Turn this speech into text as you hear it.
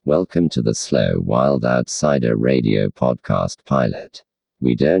Welcome to the Slow Wild Outsider radio podcast pilot.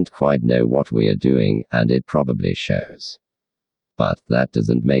 We don't quite know what we are doing, and it probably shows. But that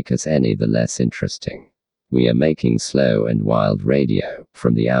doesn't make us any the less interesting. We are making slow and wild radio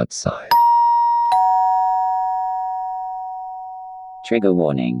from the outside. Trigger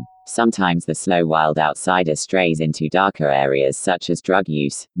warning. Sometimes the slow wild outsider strays into darker areas such as drug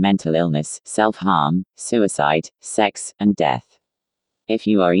use, mental illness, self-harm, suicide, sex, and death. If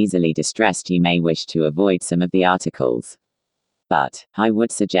you are easily distressed, you may wish to avoid some of the articles. But I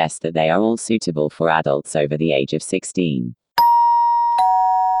would suggest that they are all suitable for adults over the age of 16.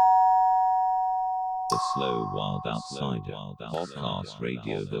 The Slow Wild Outsider podcast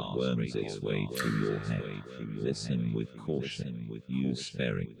radio that worms its way through your head. Listen with caution. Use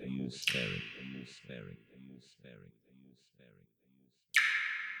sparingly.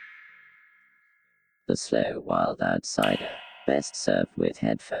 The Slow Wild Outsider, best served with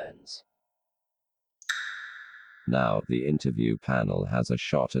headphones. Now the interview panel has a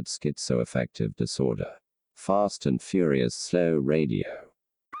shot at schizoaffective disorder. Fast and Furious Slow Radio.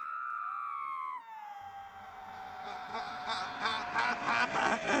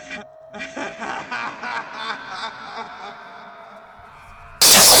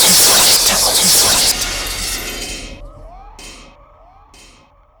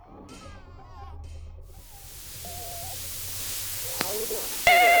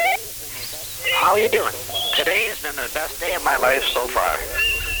 How are you doing? Today has been the best day of my life so far.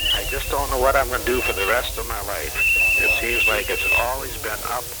 I just don't know what I'm going to do for the rest of my life. It seems like it's always been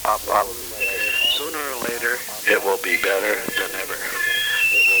up, up, up. Sooner or later, it will be better than ever.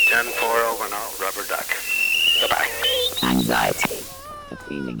 10-4 over and out, rubber duck. Goodbye. Anxiety. A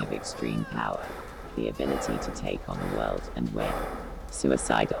feeling of extreme power. The ability to take on the world and win.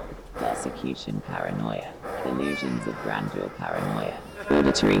 Suicidal. Persecution paranoia. Illusions of grandeur paranoia.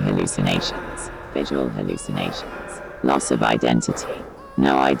 Auditory hallucinations. Visual hallucinations. Loss of identity.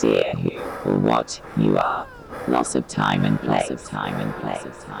 No idea who or what you are. Loss of time and place.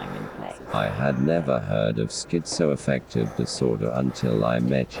 I had never heard of schizoaffective disorder until I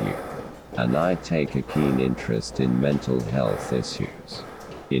met you. And I take a keen interest in mental health issues.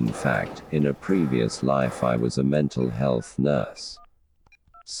 In fact, in a previous life I was a mental health nurse.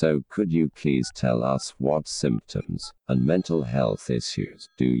 So could you please tell us what symptoms and mental health issues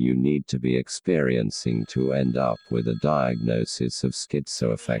do you need to be experiencing to end up with a diagnosis of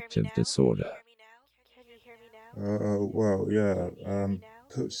schizoaffective disorder?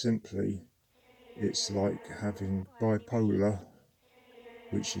 Put simply, it's like having bipolar,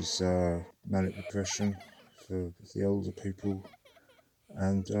 which is manic depression for the older people,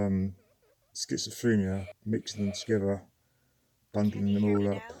 and schizophrenia, mixing them together, bundling them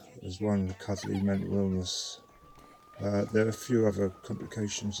all up as one cuddly mental illness. There are a few other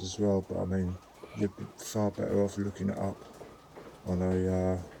complications as well, but I mean, you'd be far better off looking it up on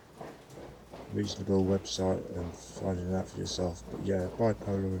a reasonable website and finding it out for yourself. But yeah,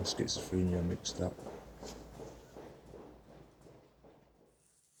 bipolar and schizophrenia mixed up.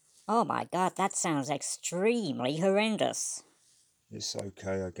 Oh my god, that sounds extremely horrendous. It's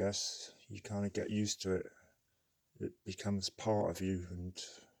okay, I guess. You kind of get used to it. It becomes part of you and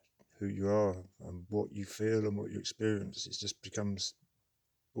who you are and what you feel and what you experience. It just becomes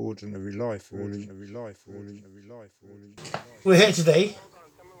ordinary life, really. We're here today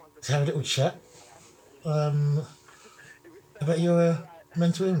to have a little chat about your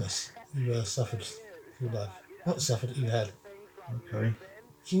mental illness you suffered through life. Not suffered, you had. Okay.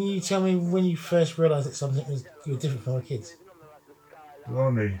 Can you tell me when you first realised that something was you were different from other kids?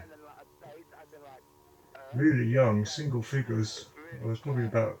 Blimey. Really young, single figures. I was probably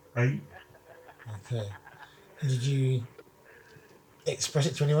about 8. Okay. And did you express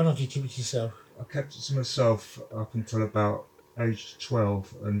it to anyone or did you keep it to yourself? I kept it to myself up until about age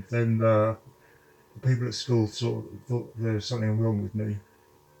 12, and then the people at school sort of thought there was something wrong with me.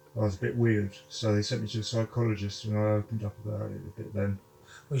 I was a bit weird, so they sent me to a psychologist, and I opened up about it a bit then.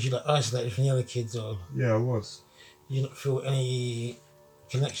 Was you like isolated from the other kids or Yeah, I was. did you not feel any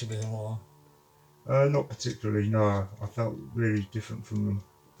connection with them or Not particularly, no. I felt really different from them.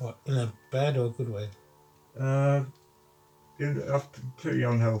 what, in a bad or a good way? Pretty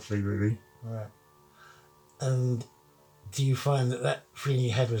unhealthy, really. Right. And do you find that feeling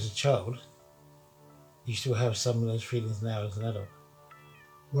you had as a child, you still have some of those feelings now as an adult?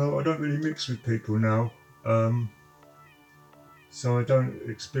 Well, I don't really mix with people now, so I don't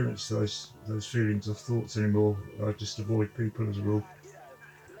experience those feelings or thoughts anymore. I just avoid people as a rule.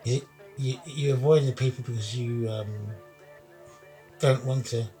 You avoid the people because you don't want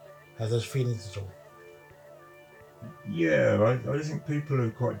to have those feelings at all. Yeah, I think people are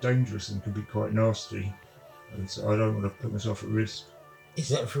quite dangerous and can be quite nasty, and so I don't want to put myself at risk. Is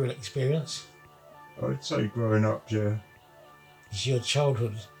that a real experience? I'd say growing up, yeah. Is your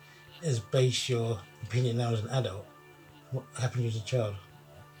childhood has based your opinion now as an adult? What happened to you as a child?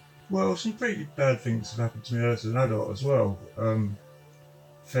 Well, some pretty bad things have happened to me as an adult as well.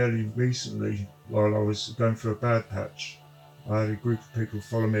 Fairly recently, while I was going through a bad patch, I had a group of people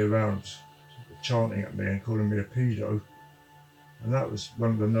follow me around, chanting at me and calling me a pedo. And that was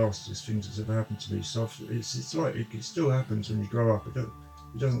one of the nastiest things that's ever happened to me. So it's like it still happens when you grow up. It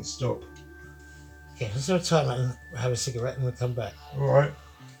doesn't stop. Okay, let's have a time out and have a cigarette and we'll come back. All right.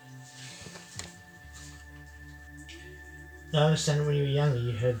 Now I understand when you were younger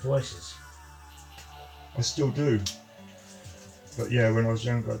you heard voices. I still do. But yeah, when I was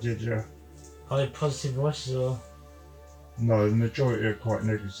younger, I did. Yeah. Are they positive voices or? No, the majority are quite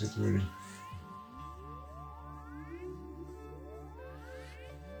negative, really.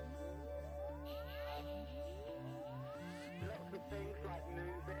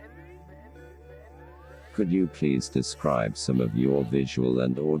 Could you please describe some of your visual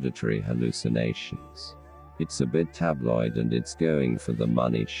and auditory hallucinations? It's a bit tabloid and it's going for the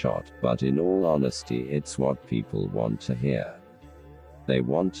money shot, but in all honesty, it's what people want to hear. They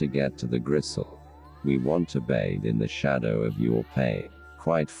want to get to the gristle. We want to bathe in the shadow of your pain.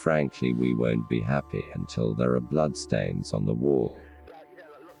 Quite frankly, we won't be happy until there are bloodstains on the wall.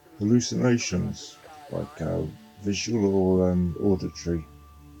 Hallucinations, like visual or auditory.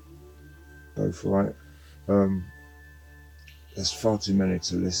 Both right. There's far too many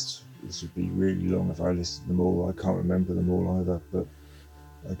to list. This would be really long if I listed them all. I can't remember them all either, but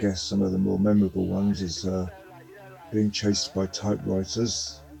I guess some of the more memorable ones is being chased by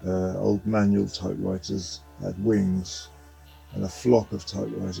typewriters. Old manual typewriters had wings, and a flock of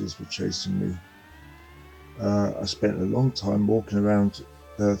typewriters were chasing me. I spent a long time walking around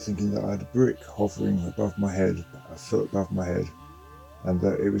thinking that I had a brick hovering above my head, a foot above my head, and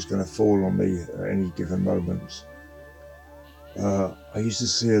that it was going to fall on me at any given moment. I used to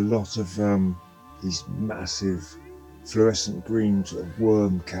see a lot of these massive fluorescent green sort of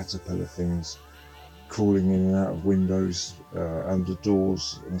worm caterpillar things crawling in and out of windows, under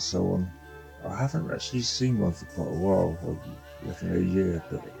doors and so on. I haven't actually seen one for quite a while, definitely a year,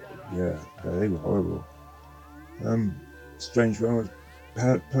 but yeah, they were horrible. Strange one was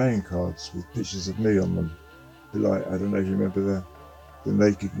playing cards with pictures of me on them. Like, I don't know if you remember the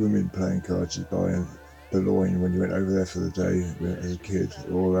naked women playing cards you'd buy in Boulogne when you went over there for the day as a kid,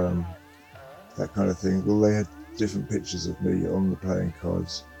 or that kind of thing. Well, they had different pictures of me on the playing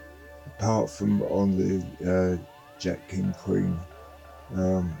cards, apart from on the Jack King Queen.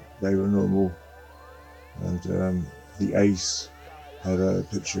 They were normal, and the ace had a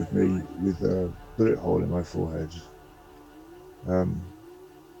picture of me with a bullet hole in my forehead.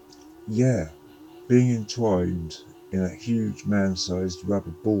 Yeah, being entwined in a huge man-sized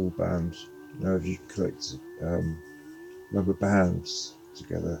rubber ball band. You know, if you collect rubber bands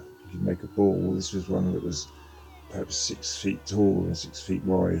together, you can make a ball. This was one that was perhaps 6 feet tall and 6 feet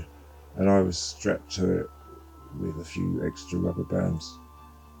wide, and I was strapped to it with a few extra rubber bands.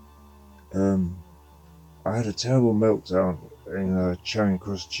 I had a terrible meltdown in Charing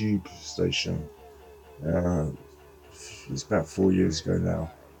Cross Tube station. It's about 4 years ago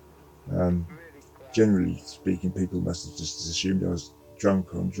now. Generally speaking, people must have just assumed I was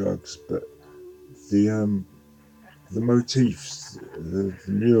drunk on drugs, but the motifs, the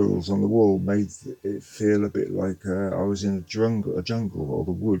murals on the wall made it feel a bit like I was in a jungle or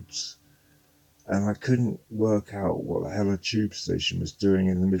the woods, and I couldn't work out what the hell a tube station was doing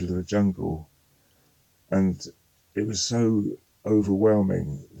in the middle of a jungle, and it was so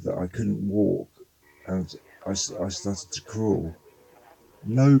overwhelming that I couldn't walk, and I started to crawl.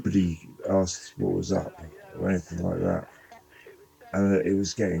 Nobody asked what was up or anything like that, and it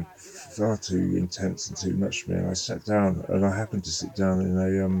was getting far too intense and too much for me. And I sat down, and I happened to sit down in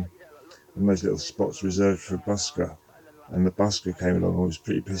one of those little spots reserved for a busker, and the busker came along and was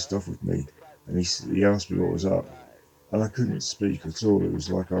pretty pissed off with me, and he asked me what was up, and I couldn't speak at all. It was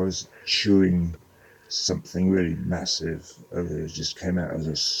like I was chewing something really massive, and it just came out as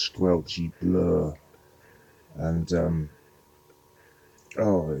a squelchy blur, and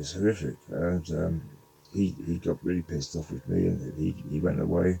oh, it was horrific. And he got really pissed off with me, and he went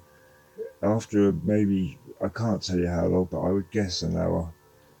away. After maybe, I can't tell you how long, but I would guess an hour,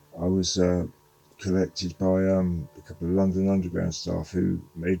 I was collected by a couple of London Underground staff who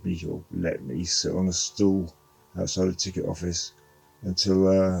made me, or let me, sit on a stool outside a ticket office until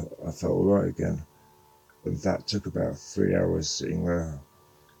I felt alright again. And that took about 3 hours sitting there.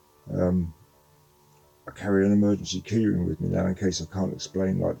 I carry an emergency keyring with me now in case I can't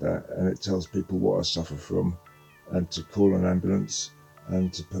explain like that, and it tells people what I suffer from and to call an ambulance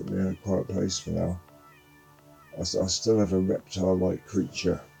and to put me in a quiet place for now. I still have a reptile-like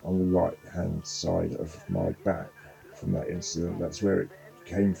creature on the right-hand side of my back from that incident. That's where it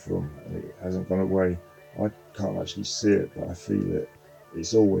came from, and it hasn't gone away. I can't actually see it, but I feel it.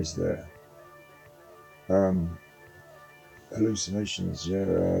 It's always there. Hallucinations,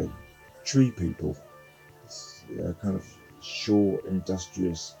 yeah. Tree people, kind of short,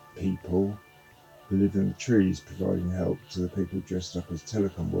 industrious people who live in the trees, providing help to the people dressed up as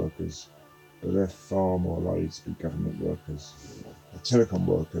telecom workers, but they're far more likely to be government workers. The telecom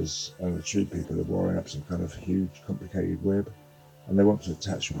workers and the tree people are wiring up some kind of huge, complicated web, and they want to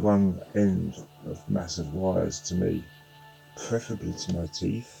attach one end of massive wires to me, preferably to my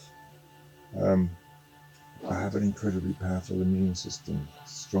teeth. I have an incredibly powerful immune system,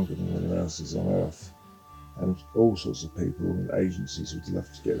 stronger than anyone else's on Earth, and all sorts of people and agencies would love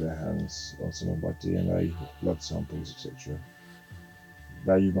to get their hands on some of my DNA, blood samples, etc.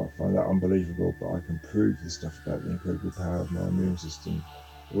 Now you might find that unbelievable, but I can prove the stuff about the incredible power of my immune system.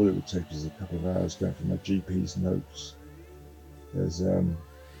 All it would take is a couple of hours going through my GP's notes. There's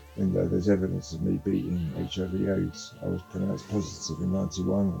evidence of me beating HIV/AIDS. I was pronounced positive in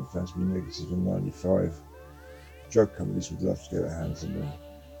 91 and found to be negative in 95. Drug companies would love to get their hands on me,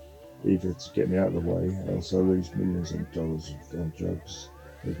 either to get me out of the way, else I'll lose millions of dollars on drugs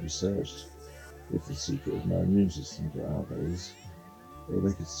they've researched, if the secret of my immune system got out, that is, or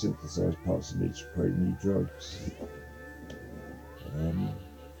they could synthesize parts of me to create new drugs.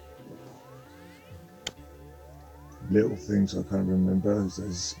 Little things I can't remember. There's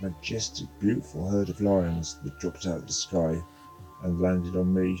this majestic, beautiful herd of lions that dropped out of the sky and landed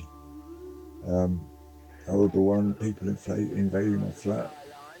on me. Horrible one, people invading my flat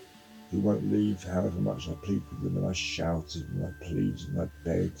who won't leave however much I plead with them, and I shouted and I pleaded and I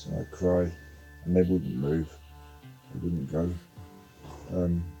begged and I cried, and they wouldn't move, they wouldn't go.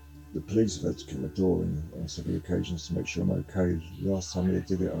 The police have had to kick my door in on several occasions to make sure I'm okay. The last time they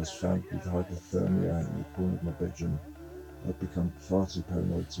did it, I was found with hypothermia in the corner of my bedroom. I'd become far too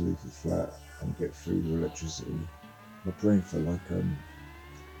paranoid to leave the flat and get food or electricity. My brain felt like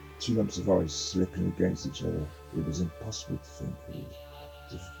two lumps of ice slipping against each other. It was impossible to think. It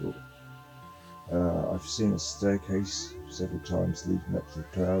was difficult. I've seen a staircase several times leading up to the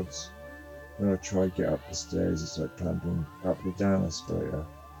clouds. When I try to get up the stairs, it's like clambering up the down escalator.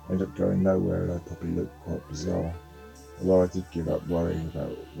 I end up going nowhere, and I probably look quite bizarre. Although I did give up worrying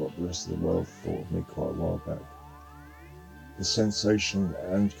about what the rest of the world thought of me quite a while back. The sensation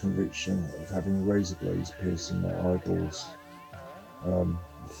and conviction of having razor blades piercing my eyeballs. The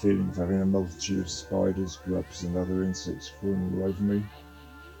feeling of having a multitude of spiders, grubs and other insects crawling all over me.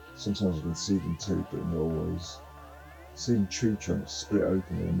 Sometimes I can see them too, but not always. Seeing tree trunks split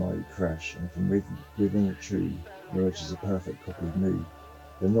open in a mighty crash, and from within a tree emerges a perfect copy of me.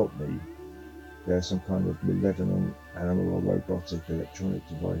 They're not me. They're some kind of malevolent animal or robotic electronic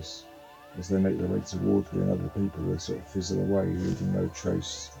device. As they make their way towards me and other people, they sort of fizzle away, leaving no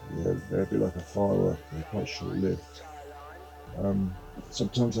trace. They're a bit like a firework, they're quite short-lived.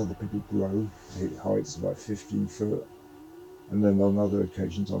 Sometimes other people grow, hit heights of like 15 foot, and then on other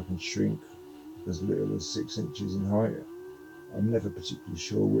occasions I can shrink as little as 6 inches in height. I'm never particularly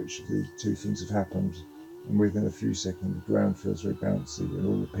sure which of the two things have happened, and within a few seconds the ground feels very bouncy and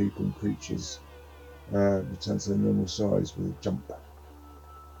all the people and creatures return to their normal size with a jump.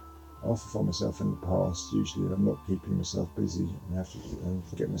 I often find myself in the past, usually when I'm not keeping myself busy and have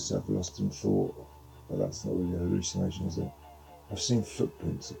to get myself lost in thought, but that's not really a hallucination, is it? I've seen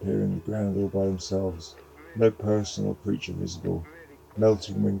footprints appear in the ground all by themselves, no person or creature visible,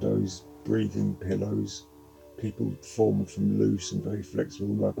 melting windows, breathing pillows, people formed from loose and very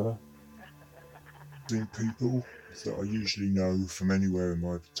flexible rubber. Seen people that I usually know from anywhere in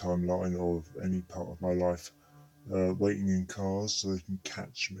my timeline or any part of my life waiting in cars so they can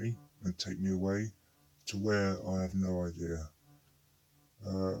catch me and take me away to where I have no idea.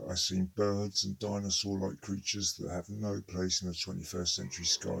 I've seen birds and dinosaur-like creatures that have no place in the 21st century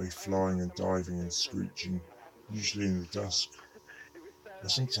sky, flying and diving and screeching, usually in the dusk. I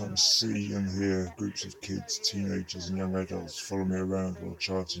sometimes see and hear groups of kids, teenagers and young adults follow me around while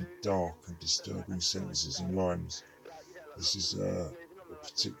chanting dark and disturbing sentences and rhymes. This is a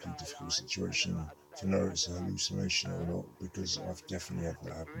particularly difficult situation to know it's a hallucination or not, because I've definitely had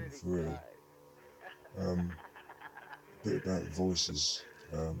that happen for real. A bit about the voices.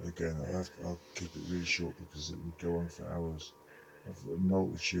 Again, I'll keep it really short because it would go on for hours. I've a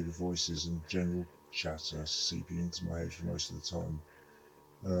multitude of voices and general chatter seeping into my head for most of the time.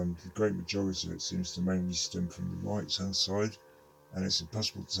 The great majority of it seems to mainly stem from the right-hand side, and it's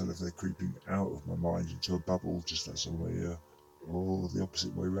impossible to tell if they're creeping out of my mind into a bubble just outside my ear, or the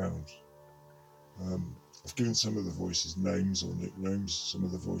opposite way round. I've given some of the voices names or nicknames. Some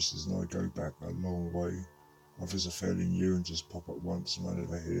of the voices and I go back a long way. Others are fairly new and just pop up once and I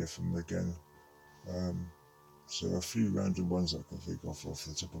never hear from them again. So a few random ones I can think of off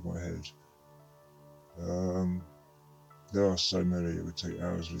the top of my head. There are so many, it would take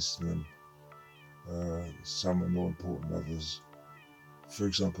hours listening to them. Some are more important than others. For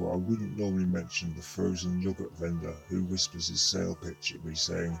example, I wouldn't normally mention the frozen yogurt vendor who whispers his sale pitch at me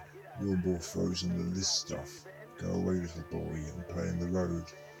saying, "You're more frozen than this stuff. Go away, little boy, and play in the road."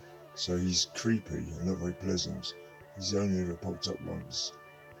 So he's creepy and not very pleasant. He's only ever popped up once.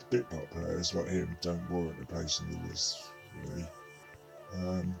 The bit part players like him don't warrant a place in the list, really.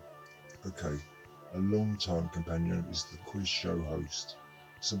 Okay, a long-time companion is the quiz show host.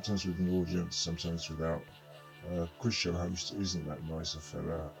 Sometimes with an audience, sometimes without. Quiz show host isn't that nice a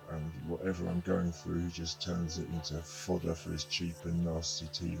fella, and whatever I'm going through, he just turns it into fodder for his cheap and nasty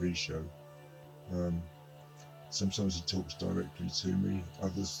TV show. Sometimes he talks directly to me,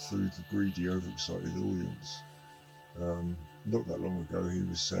 others through the greedy, overexcited audience. Not that long ago, he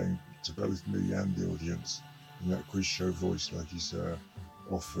was saying to both me and the audience in that quiz show voice, like he's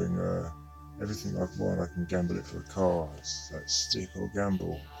offering everything I've won, I can gamble it for a car. It's that stick or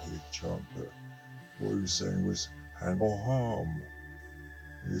gamble, he'd chant, but what he was saying was hang or harm.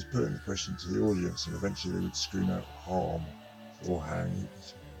 He was putting the question to the audience, and eventually they would scream out harm or hang.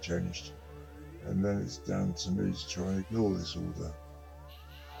 It changed, and then it's down to me to try and ignore this order.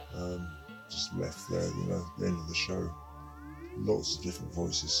 Just left there, at the end of the show. Lots of different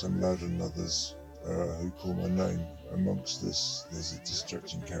voices, some louder than others, who call my name. Amongst this, there's a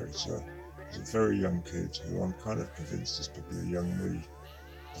distracting character. He's a very young kid who I'm kind of convinced is probably a young me.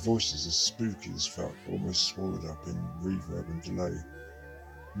 The voices are spooky as fuck, almost swallowed up in reverb and delay.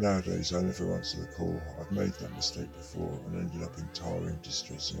 Nowadays I never answer the call. I've made that mistake before and ended up in tiring,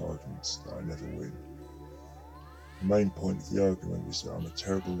 distressing arguments that I never win. The main point of the argument is that I'm a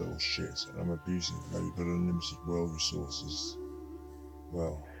terrible little shit and I'm abusing valuable and limited world resources.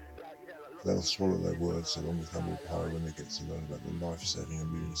 Well, they'll swallow their words along with humble pie when they get to learn about the life-saving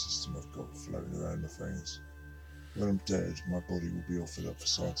immune system I've got floating around my veins. When I'm dead, my body will be offered up for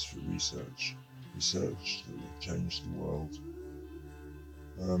scientific research that will change the world.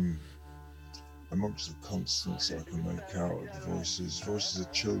 Amongst the constants I can make out are the voices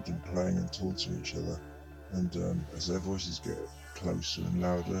of children playing and taunting each other, and as their voices get closer and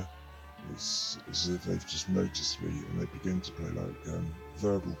louder, it's as if they've just noticed me and they begin to play like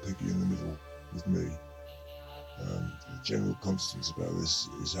verbal piggy in the middle with me. The general constants about this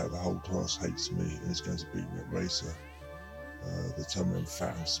is how the whole class hates me and is going to beat me up later. They tell me I'm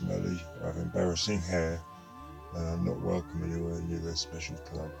fat and smelly, I have embarrassing hair, and I'm not welcome anywhere near their special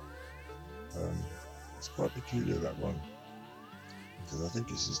club. It's quite peculiar, that one, because I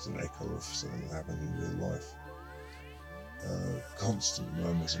think it's just an echo of something that happened in real life. Constant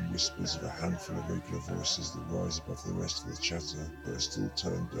murmurs and whispers of a handful of regular voices that rise above the rest of the chatter, but are still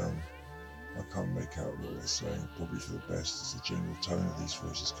turned down. I can't make out what they're saying, probably for the best, as the general tone of these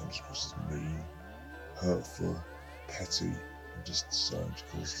voices comes across as mean, hurtful, petty, and just designed to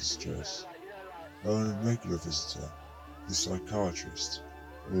cause distress. And a regular visitor, the psychiatrist,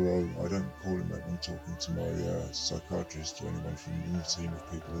 although I don't call him that when talking to my psychiatrist or anyone from the team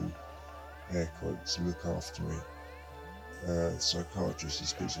of people who, air quotes, look after me. Psychiatrist, he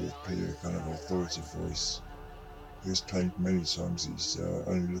speaks with a clear kind of authoritative voice. He has claimed many times he's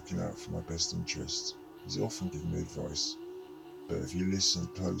only looking out for my best interests. He's often given me advice, but if you listen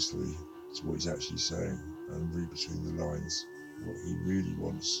closely to what he's actually saying and read between the lines, what he really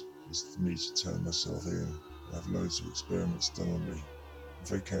wants is me to turn myself in and have loads of experiments done on me. I'm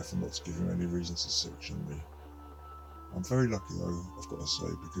very careful not to give him any reason to section me. I'm very lucky though, I've got to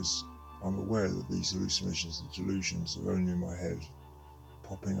say, because I'm aware that these hallucinations and delusions are only in my head,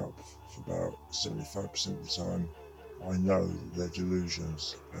 popping up for about 75% of the time. I know that they're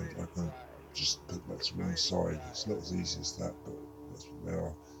delusions and I can just put that to one side. It's not as easy as that, but that's what they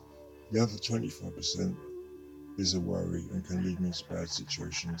are. The other 25% is a worry and can lead me to bad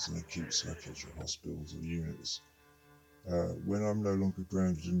situations in acute psychiatric hospitals or units. When I'm no longer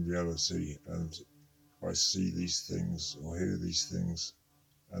grounded in reality and I see these things or hear these things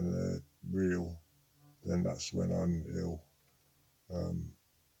and they're real, then that's when I'm ill.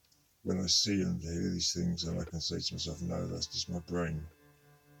 When I see and hear these things and I can say to myself, no, that's just my brain,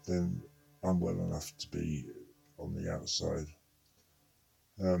 then I'm well enough to be on the outside.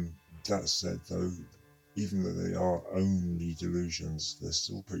 That said though, even though they are only delusions, they're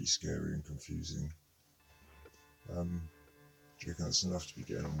still pretty scary and confusing. Do you reckon that's enough to be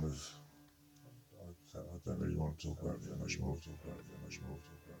getting on with? I don't really want to talk about it much more.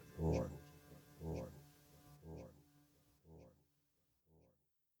 Alright.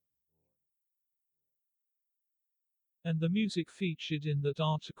 And the music featured in that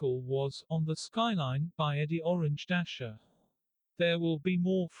article was On the Skyline by Eddie Orange Dasher. There will be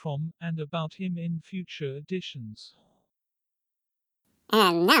more from and about him in future editions.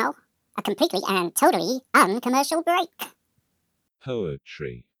 And now, a completely and totally uncommercial break.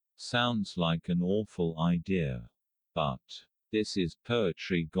 Poetry. Sounds like an awful idea. But this is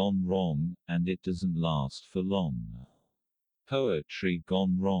poetry gone wrong, and it doesn't last for long. Poetry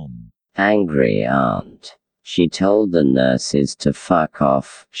gone wrong. Angry aunt. She told the nurses to fuck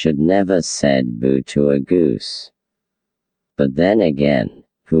off, should never said boo to a goose. But then again,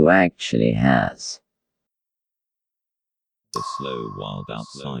 who actually has? The Slow Wild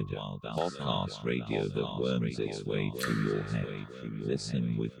Outsider podcast radio that worms its way through your head.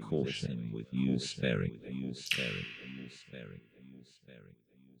 Listen with caution, use sparing.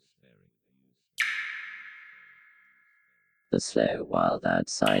 The Slow Wild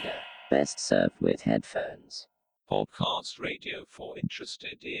Outsider. Best served with headphones. Podcast radio for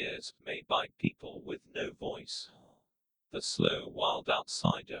interested ears, made by people with no voice. The Slow Wild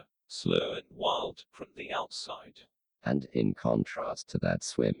Outsider. Slow and wild from the outside. And in contrast to that,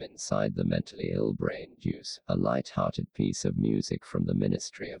 swim inside the mentally ill brain juice, a light-hearted piece of music from the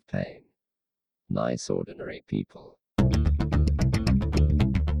Ministry of Pain. Nice ordinary people.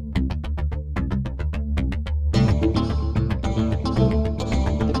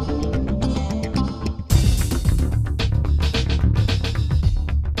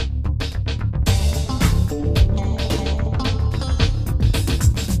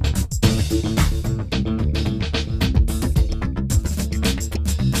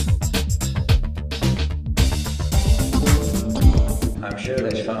 I'm sure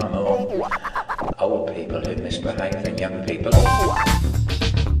there's far more old people who misbehave than young people.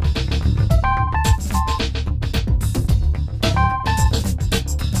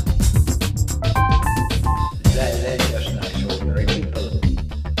 They're just nice ordinary people.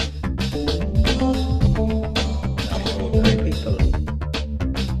 Nice ordinary people.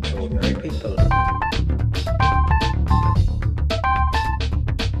 Nice ordinary people.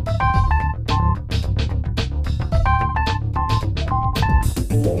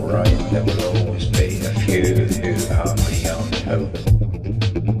 Alright, there will always be a few who are beyond hope.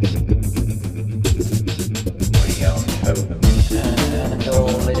 Beyond hope. And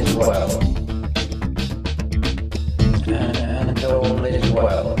all is well. And all is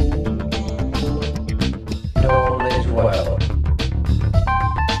well. And all is well.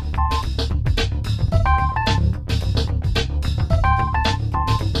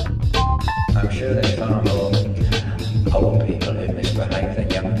 I'm sure there's far more old people who misbehave than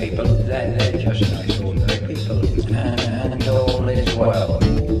young people. They're just nice ordinary people. And all is well.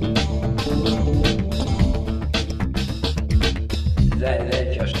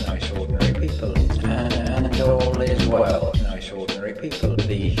 They're just nice ordinary people. And all is well. Nice ordinary people.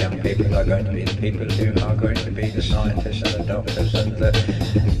 These young people are going to be the people who are going to be the scientists and the doctors and the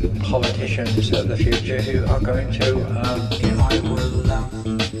politicians of the future who are going to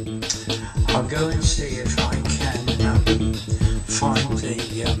I'll go and see if I can find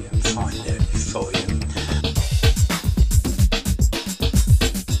it for you.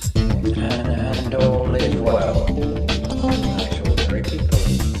 And all is well. Nice ordinary people.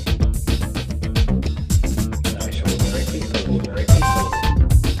 Nice ordinary people, ordinary people.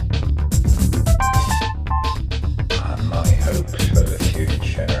 And my hopes for the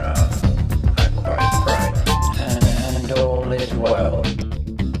future are quite bright. And all is well.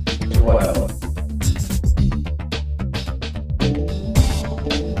 Well.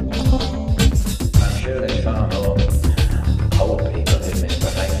 I'm sure there's far more old people who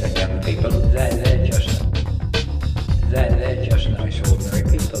misbehave than young people. They're just nice ordinary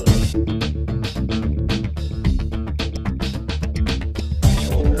people. Nice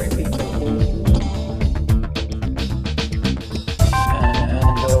ordinary people.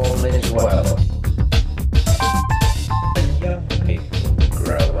 And all is well. When young people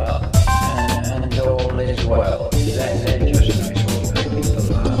grow up, and all is well. They're just nice ordinary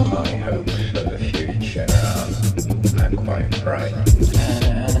people. My hopes for the future are quite bright.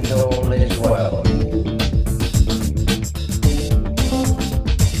 And all is well.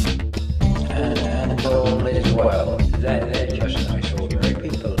 And all is well. They're just nice ordinary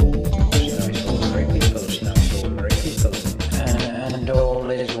people. Just nice ordinary people. Nice ordinary people. And all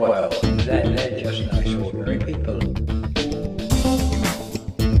is well. They're just nice ordinary people.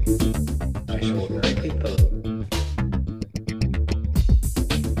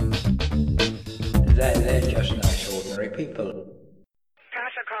 they're just nice, ordinary people.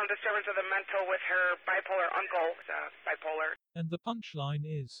 Tasha called disturbance of the mental with her bipolar uncle, bipolar. And the punchline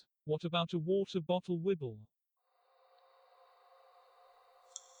is, what about a water bottle wibble?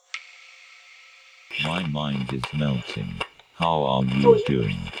 My mind is melting. How are you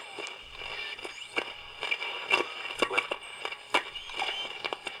doing?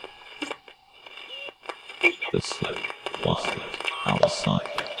 The slow wild outside,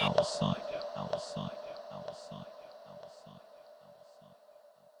 outside, outside, outside, outside.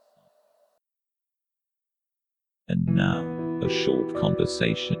 And now, a short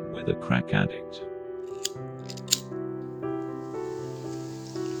conversation with a crack addict.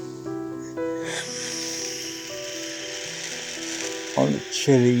 On a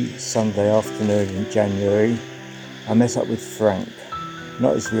chilly Sunday afternoon in January, I met up with Frank.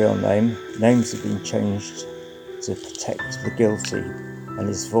 Not his real name. Names have been changed to protect the guilty, and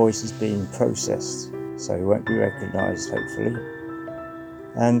his voice is being processed, so he won't be recognised, hopefully.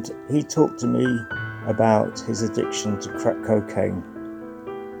 And he talked to me about his addiction to crack cocaine.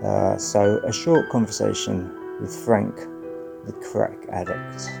 So a short conversation with Frank, the crack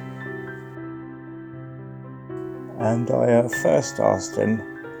addict. And I first asked him,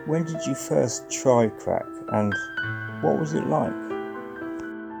 when did you first try crack and what was it like?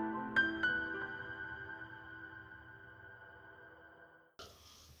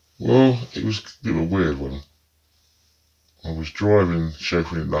 Well, it was a bit of a weird one. I was driving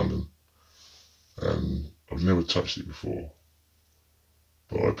Sheffield in London and I've never touched it before.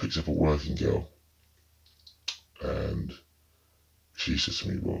 But I picked up a working girl and she said to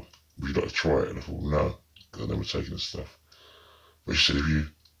me, well, would you like to try it? And I thought, no, because I've never taken this stuff. But she said, if you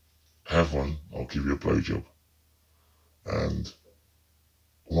have one, I'll give you a blowjob. And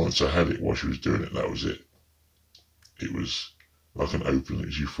once I had it while she was doing it, that was it. It was like an opening, it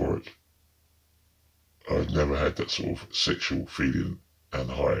was euphoric. I'd never had that sort of sexual feeling and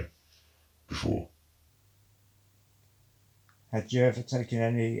high before. Had you ever taken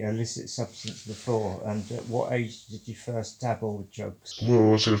any illicit substance before, and at what age did you first dabble with drugs?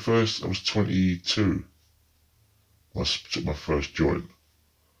 Well, I said first I was 22. I took my first joint,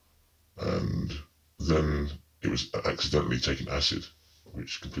 and then it was accidentally taking acid,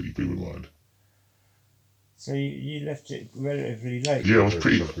 which completely blew my mind. So you left it relatively late? Yeah, I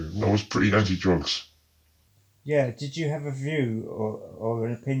was pretty anti-drugs. Yeah, did you have a view or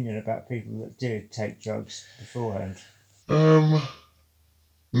an opinion about people that did take drugs beforehand? Not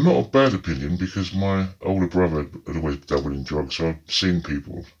a bad opinion, because my older brother had always dabbled in drugs, so I've seen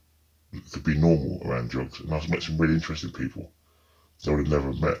people that could be normal around drugs, and I've met some really interesting people that I would have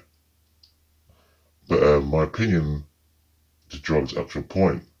never met. But my opinion to drugs up to a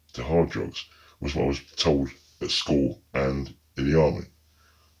point, to hard drugs, was what I was told at school and in the army,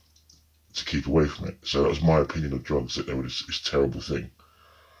 to keep away from it. So that was my opinion of drugs, that they were this terrible thing,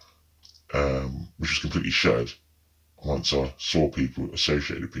 which was completely shattered once I saw people,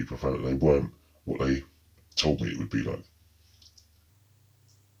 associated with people, I found that they weren't what they told me it would be like.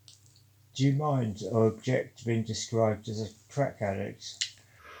 Do you mind or object to being described as a crack addict?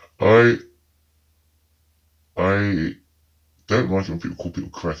 I don't like it when people call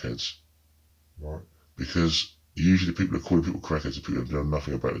people crackheads. Right. Because usually people that call people crackheads are people who know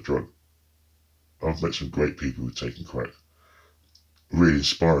nothing about the drug. I've met some great people who've taken crack. Really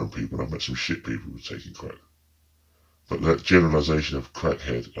inspiring people, and I've met some shit people who've taken crack. But that generalisation of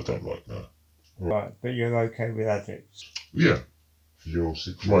crackhead, I don't like now. Right, but you're okay with addicts? Yeah. Your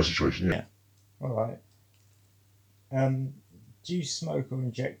situation? My situation, yeah. All right. Do you smoke or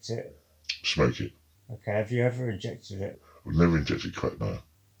inject it? Smoke it. Okay, have you ever injected it? I've never injected crack, no.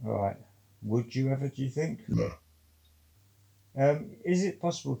 All right. Would you ever, do you think? No. Is it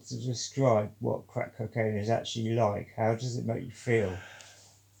possible to describe what crack cocaine is actually like? How does it make you feel?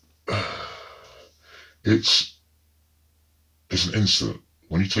 It's an instant.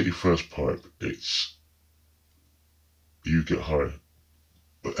 When you take your first pipe, you get high,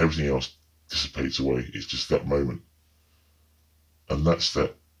 but everything else dissipates away. It's just that moment. And that's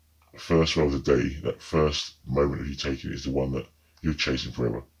that first roll of the day, that first moment of you taking it is the one that you're chasing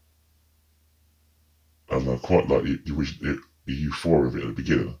forever. And I quite like the euphoria of it at the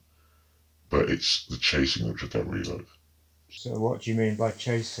beginning, but it's the chasing which I don't really like. So what do you mean by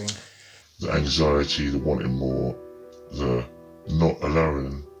chasing? The anxiety, the wanting more, the not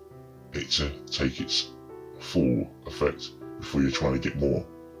allowing it to take its full effect before you're trying to get more.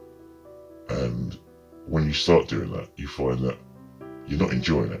 And when you start doing that, you find that you're not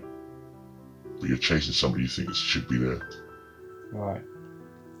enjoying it, but you're chasing somebody you think should be there. Right.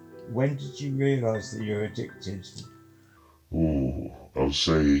 When did you realise that you're addicted? I would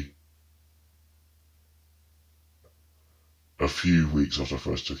say a few weeks after I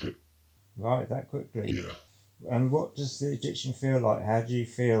first took it. Right, that quickly? Yeah. And what does the addiction feel like? How do you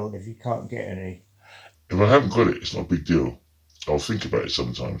feel if you can't get any? If I haven't got it, it's not a big deal. I'll think about it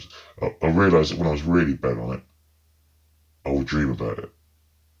sometimes. I realised that when I was really bad on it, I would dream about it.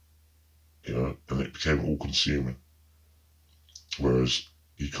 You know, and it became all-consuming. Whereas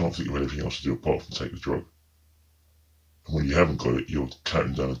you can't think of anything else to do apart from take the drug. And when you haven't got it, you're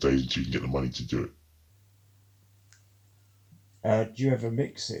counting down the days until you can get the money to do it. Do you ever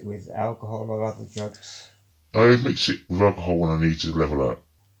mix it with alcohol or other drugs? I mix it with alcohol when I need to level out.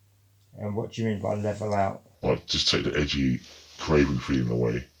 And what do you mean by level out? Like, just take the edgy, craving feeling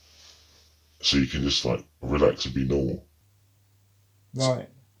away, so you can just like relax and be normal. Right.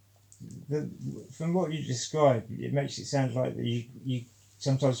 From what you described, it makes it sound like that you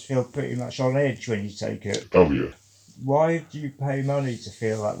sometimes feel pretty much on edge when you take it. Oh yeah. Why do you pay money to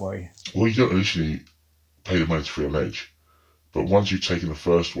feel that way? Well, you don't initially pay the money to feel on edge, but once you've taken the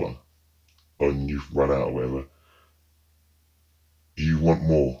first one, and you've run out or whatever, you want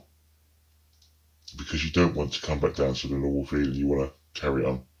more. Because you don't want to come back down to the normal feeling, you want to carry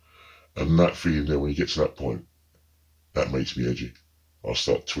on. And that feeling there, when you get to that point, that makes me edgy. I'll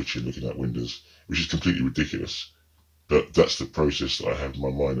start twitching, looking out windows, which is completely ridiculous. But that's the process that I have in my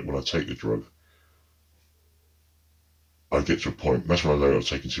mind, that when I take the drug, I get to a point, that's when I know I've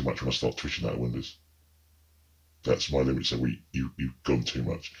taken too much, when I start twitching out windows. That's my limit, so you've gone too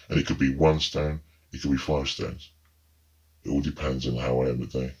much. And it could be 1 stone, it could be 5 stones. It all depends on how I am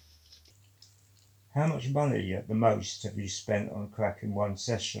today. How much money at the most have you spent on crack in one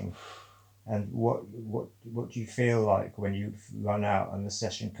session? And what do you feel like when you run out and the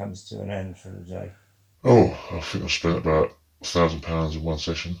session comes to an end for the day? Oh, I think I've spent about £1,000 in one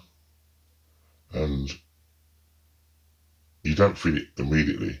session. And you don't feel it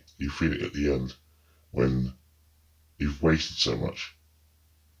immediately, you feel it at the end, when you've wasted so much.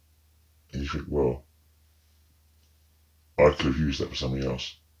 And you think, well, I could have used that for something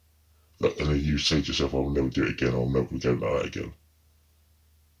else. And then you say to yourself, I'll never do it again, I'll never go like that again.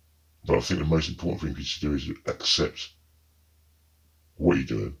 But I think the most important thing for you to do is accept what you're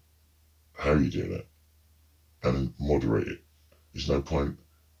doing, how you're doing it, and then moderate it. There's no point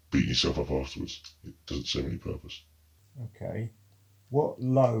beating yourself up afterwards. It doesn't serve any purpose. Okay. What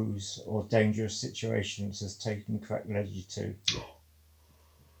lows or dangerous situations has taking crack led you to?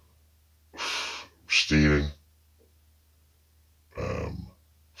 Stealing,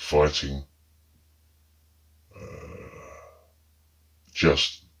 fighting,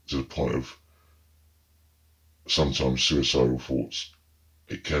 just to the point of sometimes suicidal thoughts.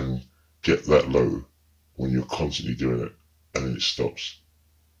 It can get that low when you're constantly doing it, and then it stops.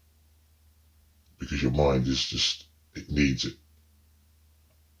 Because your mind is just, it needs it.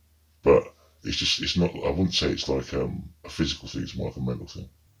 But it's not, I wouldn't say it's like a physical thing, it's more like a mental thing.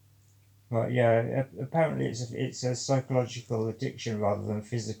 Right, yeah, apparently it's a psychological addiction rather than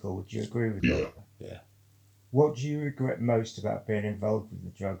physical. Would you agree with that? Yeah. What do you regret most about being involved with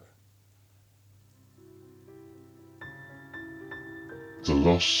the drug? The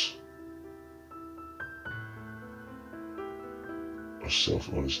loss of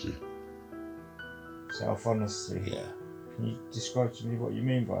self-honesty. Self-honesty? Yeah. Can you describe to me what you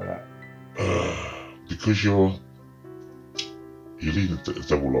mean by that? Because you're leading a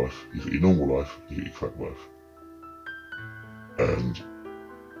double life. You've got your normal life, you've got your crack life. And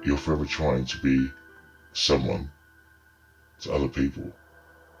you're forever trying to be someone to other people.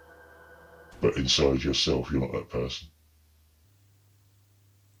 But inside yourself, you're not that person.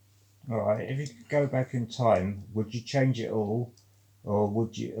 Alright, if you could go back in time, would you change it all? Or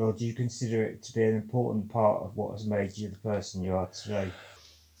do you consider it to be an important part of what has made you the person you are today?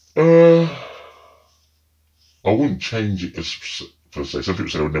 I wouldn't change it per se. Some people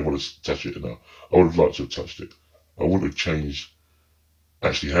say I would never want to touch it. No, I would have liked to have touched it. I wouldn't have changed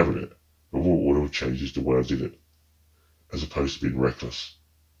actually having it. But what would have changed is the way I did it, as opposed to being reckless.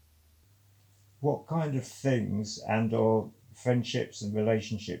 What kind of things and or friendships and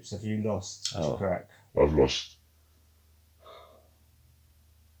relationships have you lost to crack? I've lost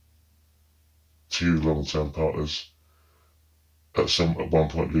 2 long-term partners. At one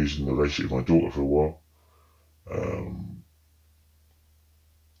point losing the relationship with my daughter for a while.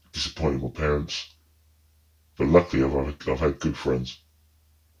 Disappointed my parents. But luckily I've had good friends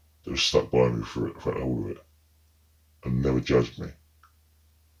that have stuck by me throughout all of it and never judged me.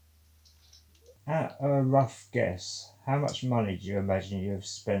 At a rough guess, how much money do you imagine you have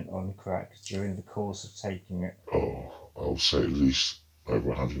spent on crack during the course of taking it? I'll say at least over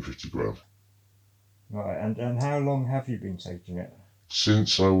 150 grand. Right, and how long have you been taking it?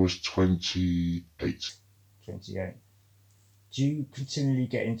 Since I was 28. 28. Do you continually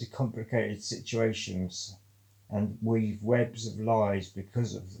get into complicated situations and weave webs of lies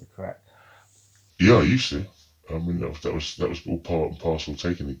because of the crack? Yeah, I used to. I mean, that was all part and parcel of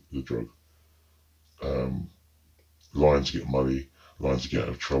taking the drug. Lying to get money, lying to get out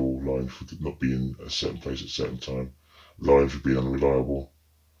of trouble, lying for not being at a certain place at a certain time, lying for being unreliable.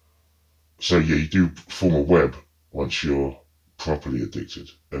 So yeah, you do form a web once you're properly addicted,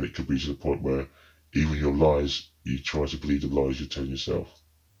 and it could be to the point where even your lies, you try to believe the lies you're telling yourself.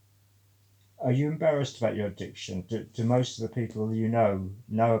 Are you embarrassed about your addiction? Do most of the people you know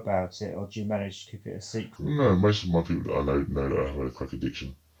about it, or do you manage to keep it a secret? No, most of my people that I know that I have had a crack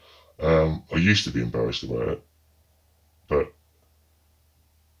addiction. I used to be embarrassed about it, but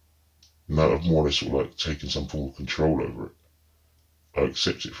now I've more or less sort of like taken some form of control over it. I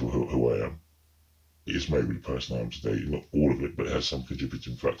accept it for who I am. It is maybe the person I am today, not all of it, but it has some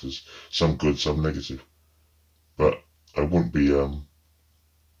contributing factors, some good, some negative. But I wouldn't be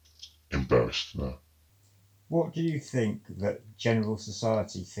embarrassed, no. What do you think that general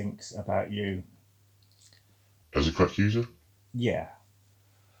society thinks about you? As a crack user? Yeah.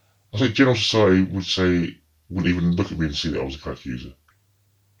 I think general society wouldn't even look at me and see that I was a crack user.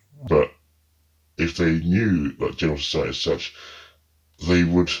 But if they knew like general society as such, they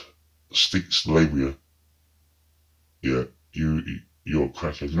would label you. Yeah, you're a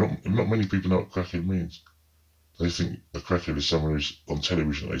crackhead. Not many people know what crackhead means. They think a crackhead is someone who's on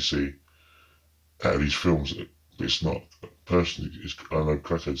television they see out of these films, but it's not. Personally, I know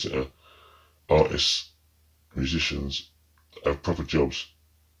crackheads that are artists, musicians, that have proper jobs,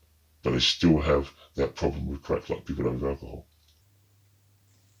 but they still have that problem with crack like people have with alcohol.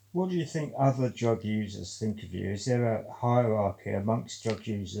 What do you think other drug users think of you? Is there a hierarchy amongst drug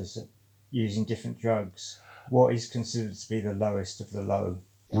users using different drugs? What is considered to be the lowest of the low?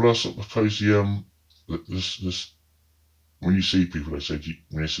 Well, I suppose this when you see people, they say,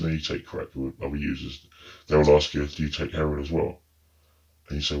 when they say you take crack or other users, they will ask you, do you take heroin as well?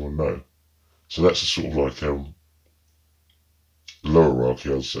 And you say, well, no. So that's a sort of like lower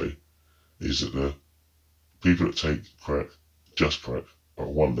hierarchy, I'd say, is that the people that take crack, just crack, are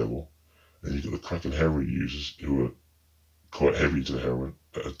at one level, and you've got the crack and heroin users who are quite heavy to the heroin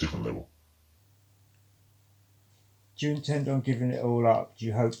at a different level. Do you intend on giving it all up? Do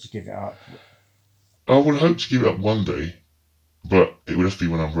you hope to give it up? I would hope to give it up one day, but it would have to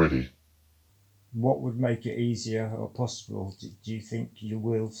be when I'm ready. What would make it easier or possible? Do you think you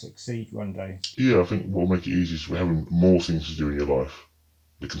will succeed one day? Yeah, I think what will make it easier is having more things to do in your life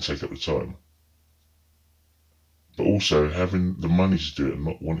that can take up the time. But also having the money to do it and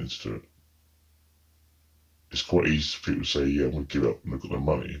not wanting to do it. It's quite easy for people to say, yeah, I'm going to give up and they've got no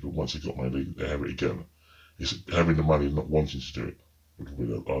money, but once they've got money, they have it again. It's having the money and not wanting to do it.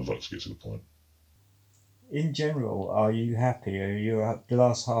 I'd like to get to the point. In general, are you happy? Are you a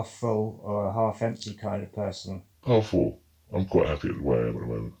glass half full or a half empty kind of person? Half full. I'm quite happy with the way I am at the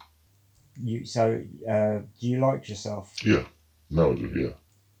moment. Do you like yourself? Yeah. No, I do, yeah.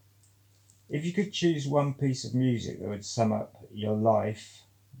 If you could choose one piece of music that would sum up your life,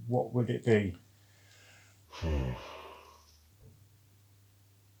 what would it be?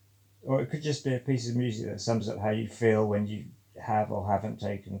 Or it could just be a piece of music that sums up how you feel when you have or haven't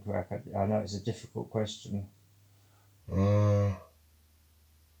taken crack. I know it's a difficult question.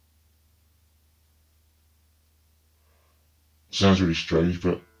 Sounds really strange,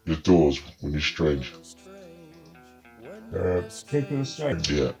 but The Doors, When You're Strange. People are strange?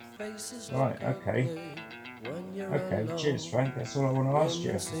 Yeah. Right, okay. Okay, cheers, Frank. That's all I want to ask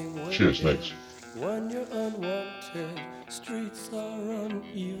you. Cheers, thanks. When you're unwanted, streets are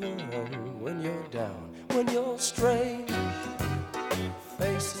uneven. When you're down, when you're strange,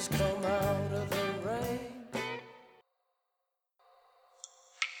 faces come out of the rain.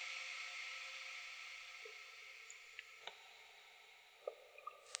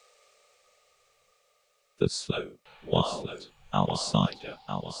 The Slow Wild Outsider.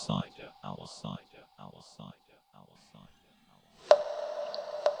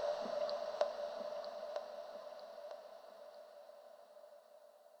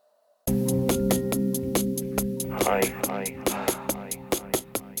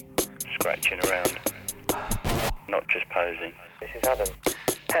 Scratching around, not just posing. This is Adam.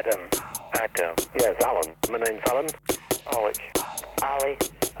 Yes, Alan. My name's Alan. Alec. Ali.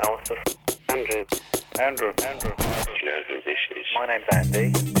 Alistair. Andrew. Do you know who this is? My name's Andy.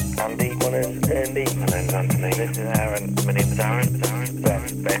 My name's Andy. My name's Anthony. This is Aaron. My name's Aaron.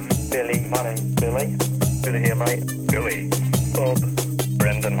 Ben. Billy. My name's Billy. Billy here, mate. Billy. Bob.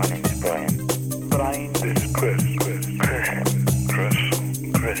 Brendan. My name's Brian. Brian. This is Chris.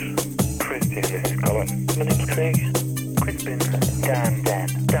 Chris. This is Colin. My name's Craig. Crispin.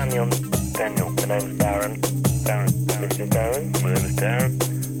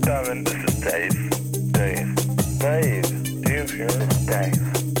 Dave.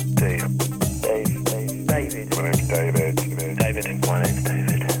 David. My name's David. David. My name's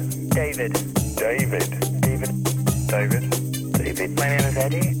David. David. David. My name is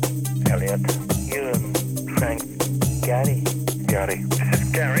Eddie. Elliot. Ewan. Frank. Gary. This is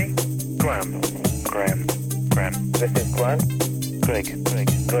Gary. Graham. This is Glenn. Greg.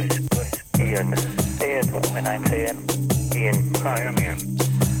 Gus. Ian. My name's Ian. Hi, I'm Ian.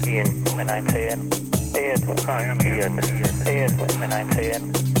 My name's Ian. Hi, I'm Ian. My name's Ian. My name's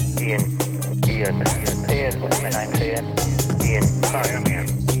Ian. Hi, I'm Ian.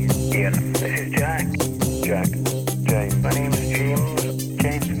 This is Jack. James. My name is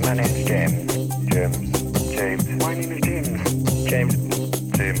James. My name is James. My name is James.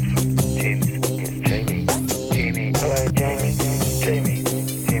 It's Jamie. Hello, Jamie. Jason.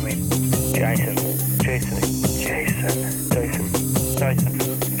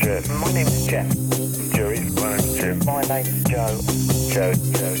 Jeff. My name is Jeff. Jerry. My name's Jim. My name's Joe. John.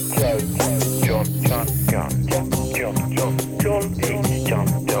 It's John.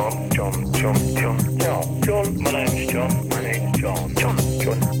 My name's John. My name's John.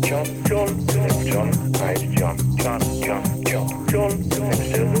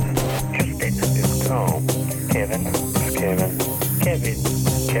 Justin. Carl. Kevin.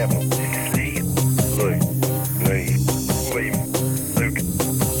 Lee. Luke.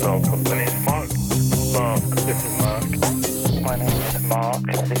 Malcolm. My name's Mark. This is Mark. My name is Mark.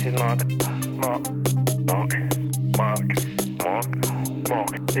 This is Mark.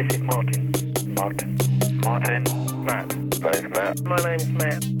 Mark. This is Martin. Matt. My name's Matt. My name's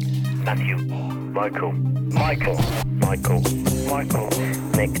Matt. Matthew. Michael.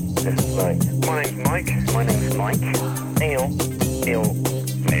 Nick. This is Mike. My name's Mike. My name's Mike. Neil. It's Neil.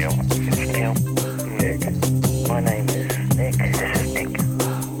 Nick. My name is Nick. This is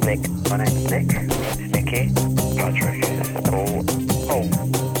Nick. My name's Nick. It's Nicky. Patrick. This is Paul.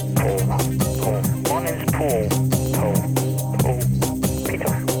 My name's Paul.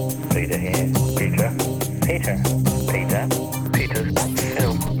 Peter here. Peter. Peter's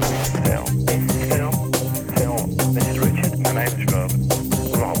Phil. My name's Phil. This is Phil. This is Richard. My name's Rob.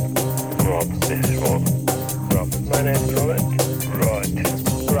 This is Rob. My name's Robert.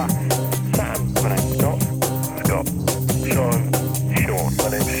 Russ. Sam. My name's Scott. Sean. My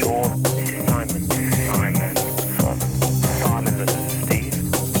name's Sean. This is Simon. This is Steve.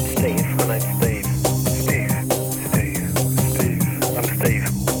 My name's Steve. I'm Steve.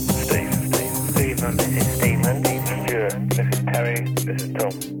 Stephen. This is Stephen. Stuart. This is Terry. This is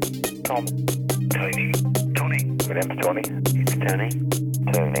Tom. Tony. My name's Tony. It's Tony.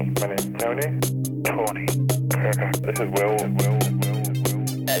 My name's Tony. This is Will.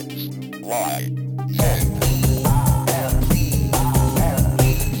 It's live.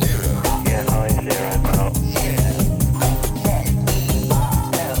 Yeah, hi, Zero. Pal.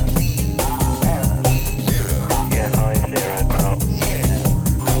 Yeah, hi, Zero. Pal.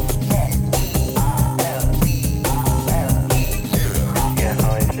 Yeah,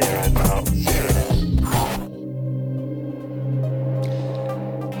 hi, Zero. Pal.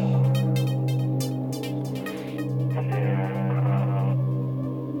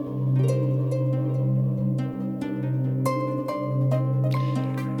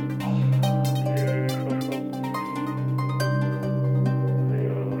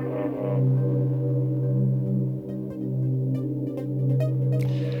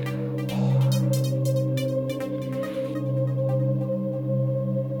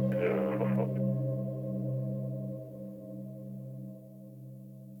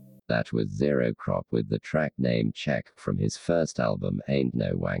 That was Zero Crop with the track name Check from his first album Ain't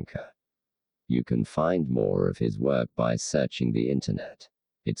No Wanker. You can find more of his work by searching the internet.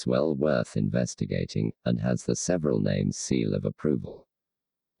 It's well worth investigating, and has the several names seal of approval.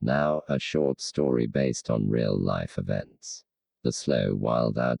 Now, a short story based on real-life events. The Slow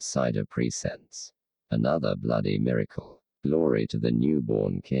Wild Outsider presents Another Bloody Miracle. Glory to the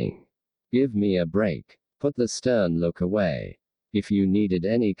newborn king. Give me a break. Put the stern look away. If you needed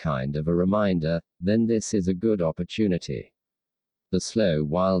any kind of a reminder, then this is a good opportunity. The Slow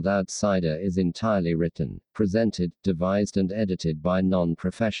Wild Outsider is entirely written, presented, devised and edited by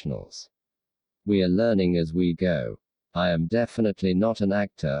non-professionals. We are learning as we go. I am definitely not an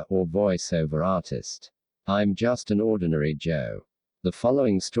actor or voice-over artist. I'm just an ordinary Joe. The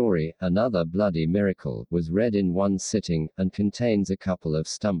following story, Another Bloody Miracle, was read in one sitting, and contains a couple of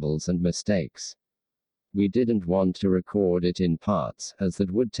stumbles and mistakes. We didn't want to record it in parts, as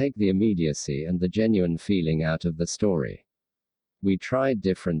that would take the immediacy and the genuine feeling out of the story. We tried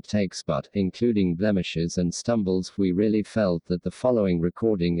different takes, but, including blemishes and stumbles, we really felt that the following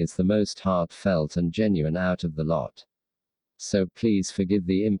recording is the most heartfelt and genuine out of the lot. so please forgive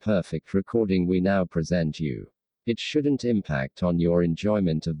the imperfect recording we now present you. It shouldn't impact on your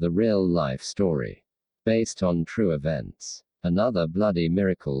enjoyment of the real-life story. Based on true events. Another bloody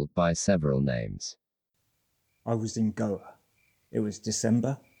miracle by several names. I was in Goa. It was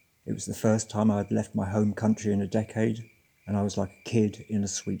December. It was the first time I had left my home country in a decade, and I was like a kid in a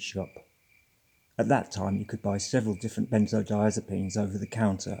sweet shop. At that time, you could buy several different benzodiazepines over the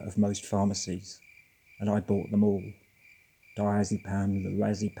counter of most pharmacies, and I bought them all. Diazepam,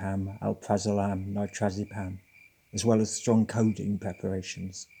 lorazepam, alprazolam, nitrazepam, as well as strong codeine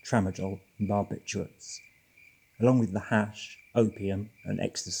preparations, tramadol and barbiturates. Along with the hash, opium and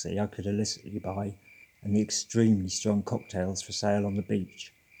ecstasy I could illicitly buy, and the extremely strong cocktails for sale on the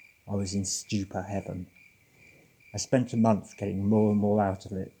beach, I was in stupor heaven. I spent a month getting more and more out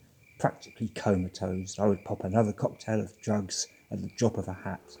of it, practically comatose. I would pop another cocktail of drugs at the drop of a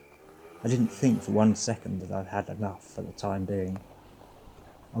hat. I didn't think for 1 second that I'd had enough for the time being.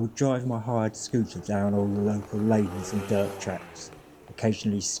 I would drive my hired scooter down all the local lanes and dirt tracks,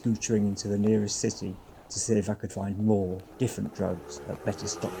 occasionally scootering into the nearest city to see if I could find more, different drugs at better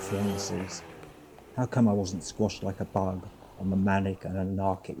stocked pharmacies. How come I wasn't squashed like a bug on the manic and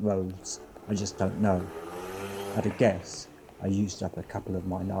anarchic roads? I just don't know. At a guess, I used up a couple of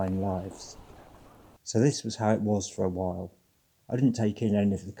my 9 lives. So this was how it was for a while. I didn't take in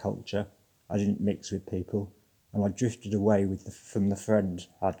any of the culture, I didn't mix with people, and I drifted away from the friend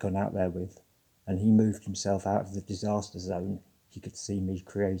I'd gone out there with, and he moved himself out of the disaster zone he could see me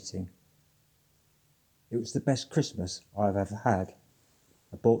creating. It was the best Christmas I've ever had.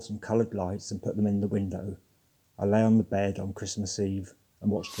 I bought some coloured lights and put them in the window. I lay on the bed on Christmas Eve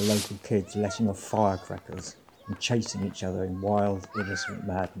and watched the local kids letting off firecrackers and chasing each other in wild, innocent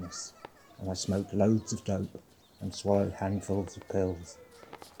madness, and I smoked loads of dope and swallowed handfuls of pills.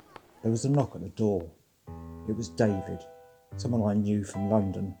 There was a knock at the door. It was David, someone I knew from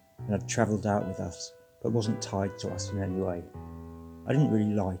London and had travelled out with us, but wasn't tied to us in any way. I didn't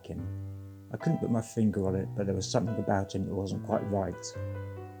really like him. I couldn't put my finger on it, but there was something about him that wasn't quite right.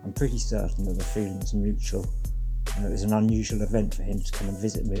 I'm pretty certain that the feeling was mutual, and it was an unusual event for him to come and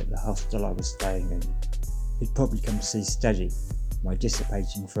visit me at the hostel I was staying in. He'd probably come to see Steady, my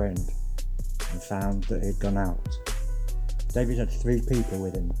dissipating friend, and found that he'd gone out. David had 3 people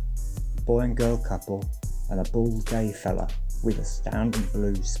with him, a boy and girl couple, and a bald gay fella with astounding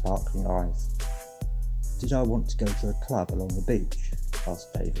blue sparkling eyes. Did I want to go to a club along the beach?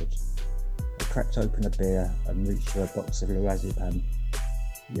 Asked David. I cracked open a beer and reached for a box of lorazepam.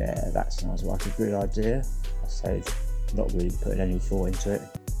 Yeah, that sounds like a good idea, I said, not really putting any thought into it.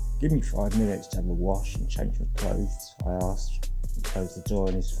 Give me 5 minutes to have a wash and change my clothes, I asked, and closed the door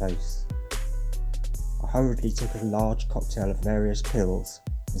in his face. I hurriedly took a large cocktail of various pills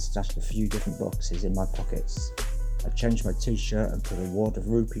and stashed a few different boxes in my pockets. I changed my t-shirt and put a wad of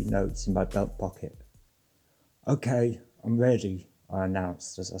rupee notes in my belt pocket. Okay, I'm ready, I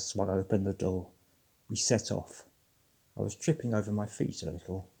announced as I swung open the door. We set off. I was tripping over my feet a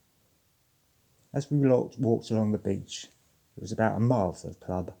little. As we walked along the beach, it was about a mile to the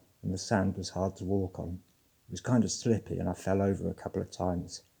club and the sand was hard to walk on. It was kind of slippy and I fell over a couple of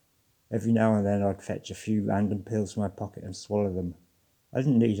times. Every now and then I'd fetch a few random pills from my pocket and swallow them. I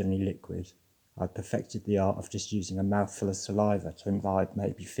didn't need any liquid. I'd perfected the art of just using a mouthful of saliva to imbibe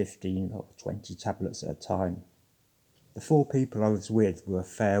maybe 15 or 20 tablets at a time. The 4 people I was with were a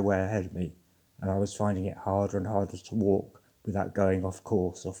fair way ahead of me, and I was finding it harder and harder to walk without going off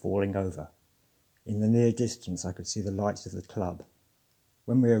course or falling over. In the near distance I could see the lights of the club.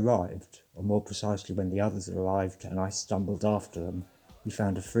 When we arrived, or more precisely when the others arrived and I stumbled after them, we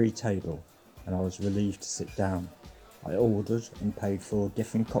found a free table, and I was relieved to sit down. I ordered and paid for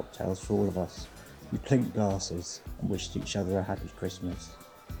different cocktails for all of us. We clinked glasses and wished each other a happy Christmas.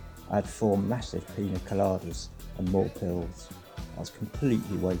 I had 4 massive pina coladas and more pills. I was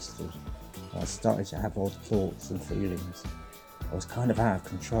completely wasted. I started to have odd thoughts and feelings. I was kind of out of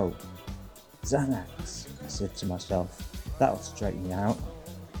control. Xanax, I said to myself. That'll straighten me out.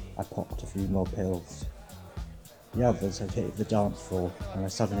 I popped a few more pills. The others had hit the dance floor and I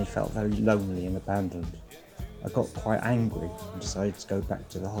suddenly felt very lonely and abandoned. I got quite angry and decided to go back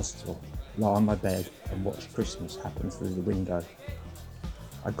to the hostel, lie on my bed and watch Christmas happen through the window.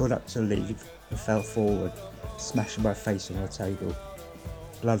 I got up to leave and fell forward, smashing my face on the table.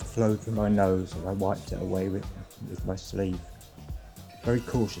 Blood flowed from my nose and I wiped it away with my sleeve. Very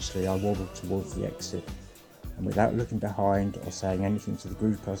cautiously I waddled towards the exit, and without looking behind or saying anything to the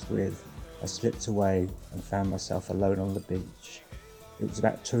group I was with, I slipped away and found myself alone on the beach. It was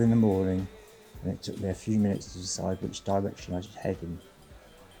about 2 in the morning, and it took me a few minutes to decide which direction I should head in.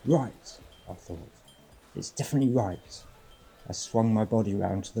 Right, I thought. It's definitely right. I swung my body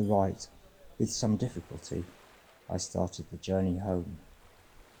round to the right. With some difficulty, I started the journey home.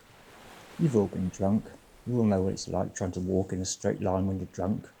 You've all been drunk. You all know what it's like trying to walk in a straight line when you're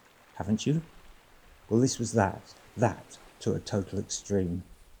drunk, haven't you? Well, this was that to a total extreme.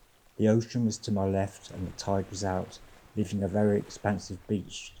 The ocean was to my left and the tide was out, leaving a very expansive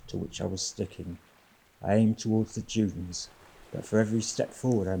beach to which I was sticking. I aimed towards the dunes, but for every step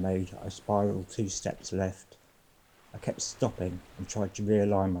forward I made, I spiralled 2 steps left. I kept stopping and tried to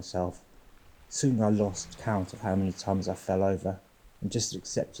realign myself. Soon I lost count of how many times I fell over and just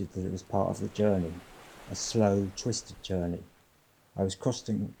accepted that it was part of the journey, a slow, twisted journey. I was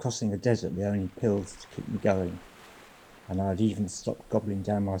crossing a desert with only pills to keep me going, and I had even stopped gobbling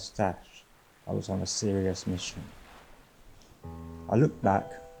down my stash. I was on a serious mission. I looked back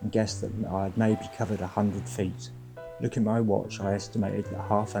and guessed that I had maybe covered 100 feet. Looking at my watch, I estimated that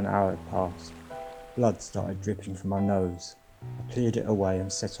half an hour had passed. Blood started dripping from my nose. I cleared it away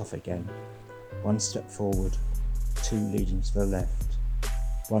and set off again. 1 step forward, 2 leading to the left.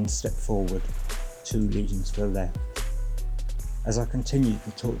 1 step forward, 2 leading to the left. As I continued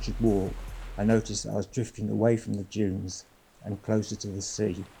the tortured walk, I noticed that I was drifting away from the dunes and closer to the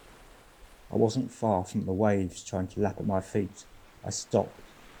sea. I wasn't far from the waves trying to lap at my feet. I stopped.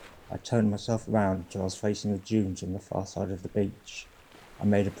 I turned myself around until I was facing the dunes on the far side of the beach. I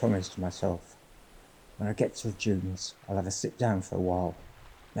made a promise to myself. When I get to the dunes, I'll have a sit down for a while,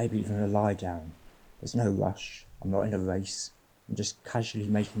 maybe even a lie down. There's no rush. I'm not in a race. I'm just casually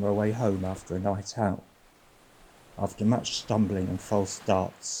making my way home after a night out. After much stumbling and false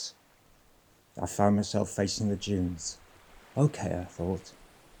starts, I found myself facing the dunes. Okay, I thought.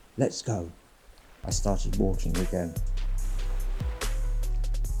 Let's go. I started walking again.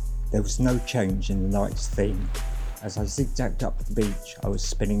 There was no change in the night's theme. As I zigzagged up the beach, I was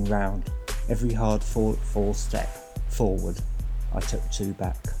spinning round. Every hard fall step forward, I took 2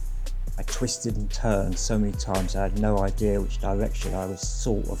 back. I twisted and turned so many times I had no idea which direction I was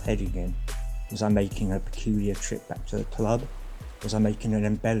sort of heading in. Was I making a peculiar trip back to the club? Was I making an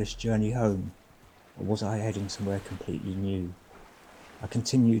embellished journey home? Or was I heading somewhere completely new? I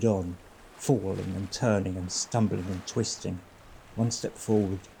continued on, falling and turning and stumbling and twisting. 1 step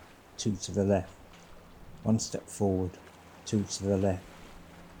forward, 2 to the left. 1 step forward, 2 to the left.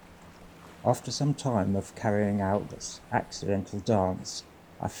 After some time of carrying out this accidental dance,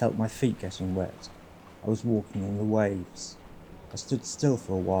 I felt my feet getting wet. I was walking in the waves. I stood still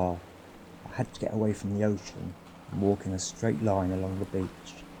for a while. I had to get away from the ocean and walk in a straight line along the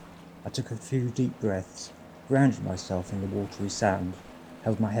beach. I took a few deep breaths, grounded myself in the watery sand,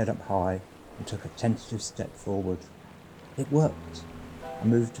 held my head up high and took a tentative step forward. It worked. I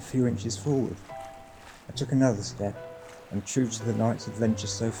moved a few inches forward. I took another step, and true to the night's adventure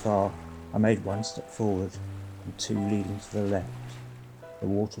so far, I made 1 step forward and 2 leading to the left. The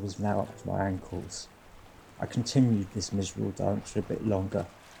water was now up to my ankles. I continued this miserable dance for a bit longer,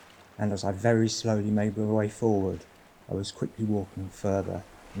 and as I very slowly made my way forward, I was quickly walking further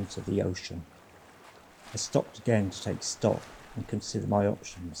into the ocean. I stopped again to take stock and consider my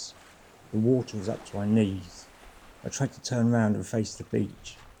options. The water was up to my knees. I tried to turn round and face the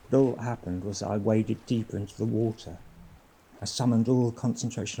beach, but all that happened was that I waded deeper into the water. I summoned all the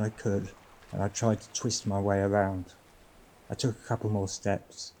concentration I could, and I tried to twist my way around. I took a couple more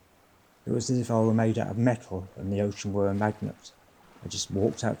steps. It was as if I were made out of metal and the ocean were a magnet. I just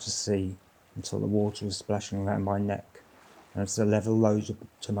walked out to sea until the water was splashing around my neck, and as the level rose up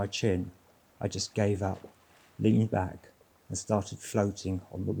to my chin, I just gave up, leaned back, and started floating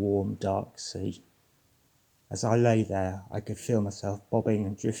on the warm, dark sea. As I lay there, I could feel myself bobbing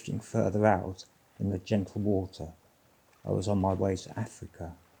and drifting further out in the gentle water. I was on my way to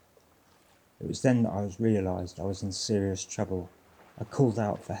Africa. It was then that I realised I was in serious trouble. I called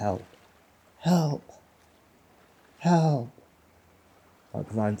out for help. Help! Help!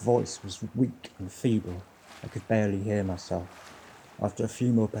 But my voice was weak and feeble. I could barely hear myself. After a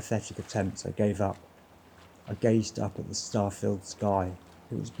few more pathetic attempts, I gave up. I gazed up at the star-filled sky.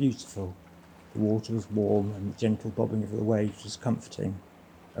 It was beautiful. The water was warm and the gentle bobbing of the waves was comforting.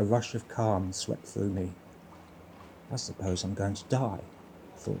 A rush of calm swept through me. I suppose I'm going to die,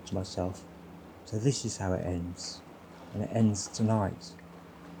 I thought to myself. So this is how it ends. And it ends tonight.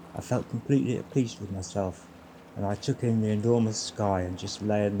 I felt completely at peace with myself, and I took in the enormous sky and just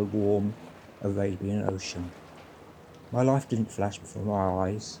lay in the warm Arabian Ocean. My life didn't flash before my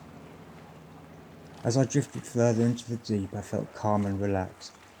eyes. As I drifted further into the deep, I felt calm and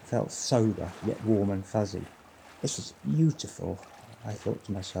relaxed. I felt sober, yet warm and fuzzy. This was beautiful, I thought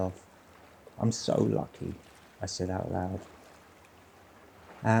to myself. I'm so lucky, I said out loud.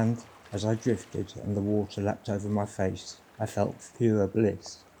 And as I drifted and the water lapped over my face, I felt pure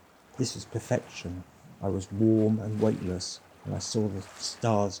bliss. This was perfection. I was warm and weightless, and I saw the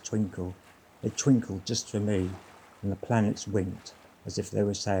stars twinkle. They twinkled just for me, and the planets winked, as if they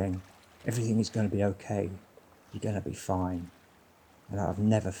were saying, everything is going to be okay. You're going to be fine. And I've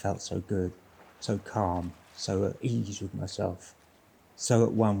never felt so good, so calm, so at ease with myself, so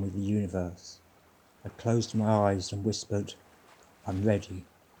at one with the universe. I closed my eyes and whispered, I'm ready.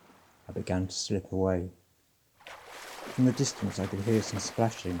 I began to slip away. From the distance I could hear some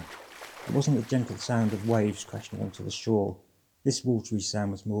splashing. It wasn't the gentle sound of waves crashing onto the shore. This watery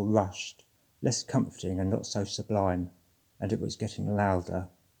sound was more rushed, less comforting and not so sublime, and it was getting louder.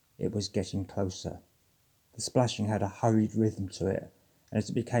 It was getting closer. The splashing had a hurried rhythm to it, and as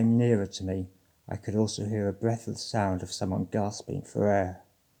it became nearer to me, I could also hear a breathless sound of someone gasping for air.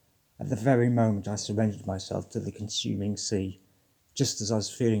 At the very moment I surrendered myself to the consuming sea, just as I was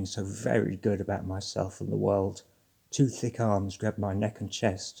feeling so very good about myself and the world, two thick arms grabbed my neck and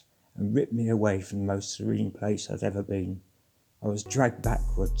chest and ripped me away from the most serene place I'd ever been. I was dragged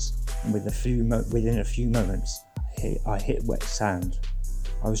backwards, and within a few moments, I hit wet sand.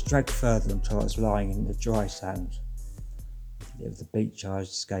 I was dragged further until I was lying in the dry sand. Of the beach I had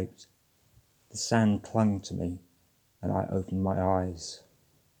escaped. The sand clung to me, and I opened my eyes.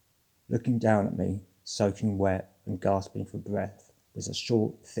 Looking down at me, soaking wet and gasping for breath, was a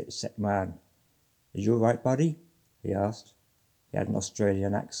short, thick-set man. Are you all right, buddy? He asked. He had an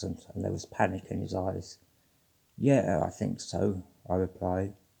Australian accent, and there was panic in his eyes. Yeah, I think so, I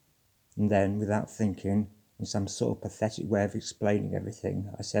replied. And then, without thinking, in some sort of pathetic way of explaining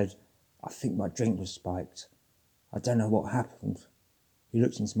everything, I said, I think my drink was spiked. I don't know what happened. He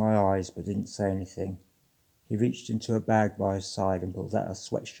looked into my eyes but didn't say anything. He reached into a bag by his side and pulled out a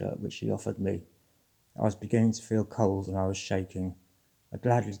sweatshirt which he offered me. I was beginning to feel cold and I was shaking. I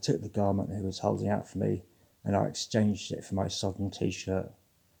gladly took the garment he was holding out for me, and I exchanged it for my sodden t-shirt.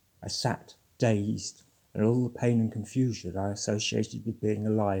 I sat, dazed, and all the pain and confusion I associated with being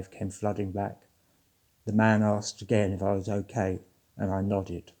alive came flooding back. The man asked again if I was okay, and I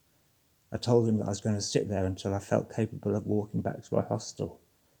nodded. I told him that I was going to sit there until I felt capable of walking back to my hostel.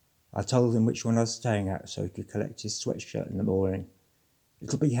 I told him which one I was staying at so he could collect his sweatshirt in the morning.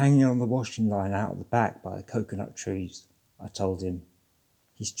 It'll be hanging on the washing line out at the back by the coconut trees, I told him.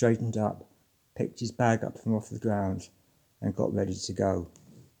 He straightened up, picked his bag up from off the ground, and got ready to go.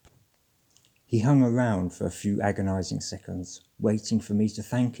 He hung around for a few agonising seconds, waiting for me to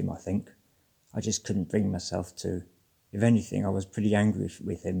thank him, I think. I just couldn't bring myself to. If anything, I was pretty angry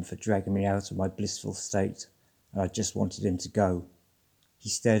with him for dragging me out of my blissful state, and I just wanted him to go. He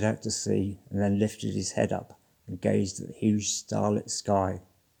stared out to sea and then lifted his head up and gazed at the huge starlit sky.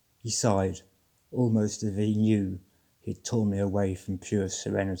 He sighed, almost as if he knew he'd torn me away from pure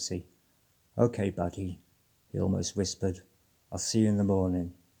serenity. Okay, buddy, he almost whispered. I'll see you in the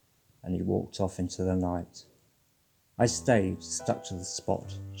morning. And he walked off into the night. I stayed, stuck to the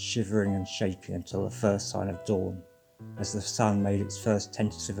spot, shivering and shaking until the first sign of dawn. As the sun made its first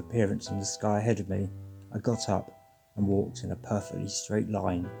tentative appearance in the sky ahead of me, I got up and walked in a perfectly straight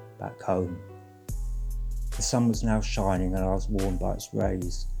line back home. The sun was now shining and I was warmed by its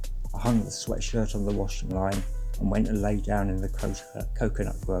rays. I hung the sweatshirt on the washing line and went and lay down in the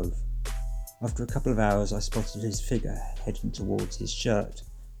coconut grove. After a couple of hours I spotted his figure heading towards his shirt,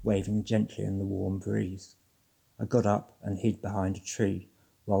 waving gently in the warm breeze. I got up and hid behind a tree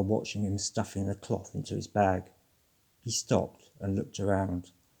while watching him stuffing the cloth into his bag. He stopped and looked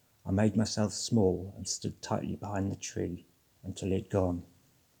around. I made myself small and stood tightly behind the tree until he had gone.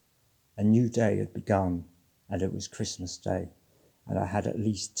 A new day had begun, and it was Christmas Day, and I had at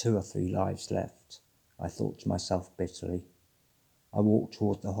least 2 or 3 lives left, I thought to myself bitterly. I walked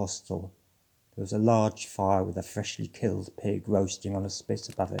toward the hostel. There was a large fire with a freshly killed pig roasting on a spit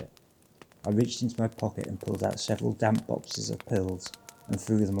above it. I reached into my pocket and pulled out several damp boxes of pills and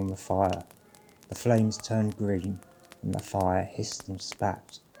threw them on the fire. The flames turned green, and the fire hissed and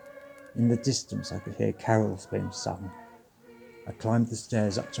spat. In the distance I could hear carols being sung. I climbed the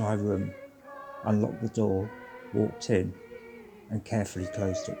stairs up to my room, unlocked the door, walked in, and carefully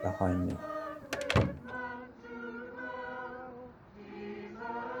closed it behind me.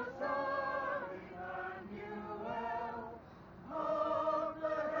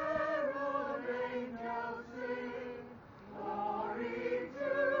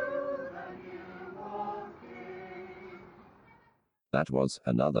 That was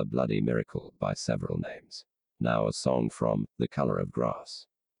Another Bloody Miracle by Several Names. Now a song from The Color of Grass.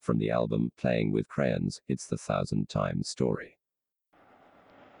 From the album Playing with Crayons, it's the 1000 Times Story.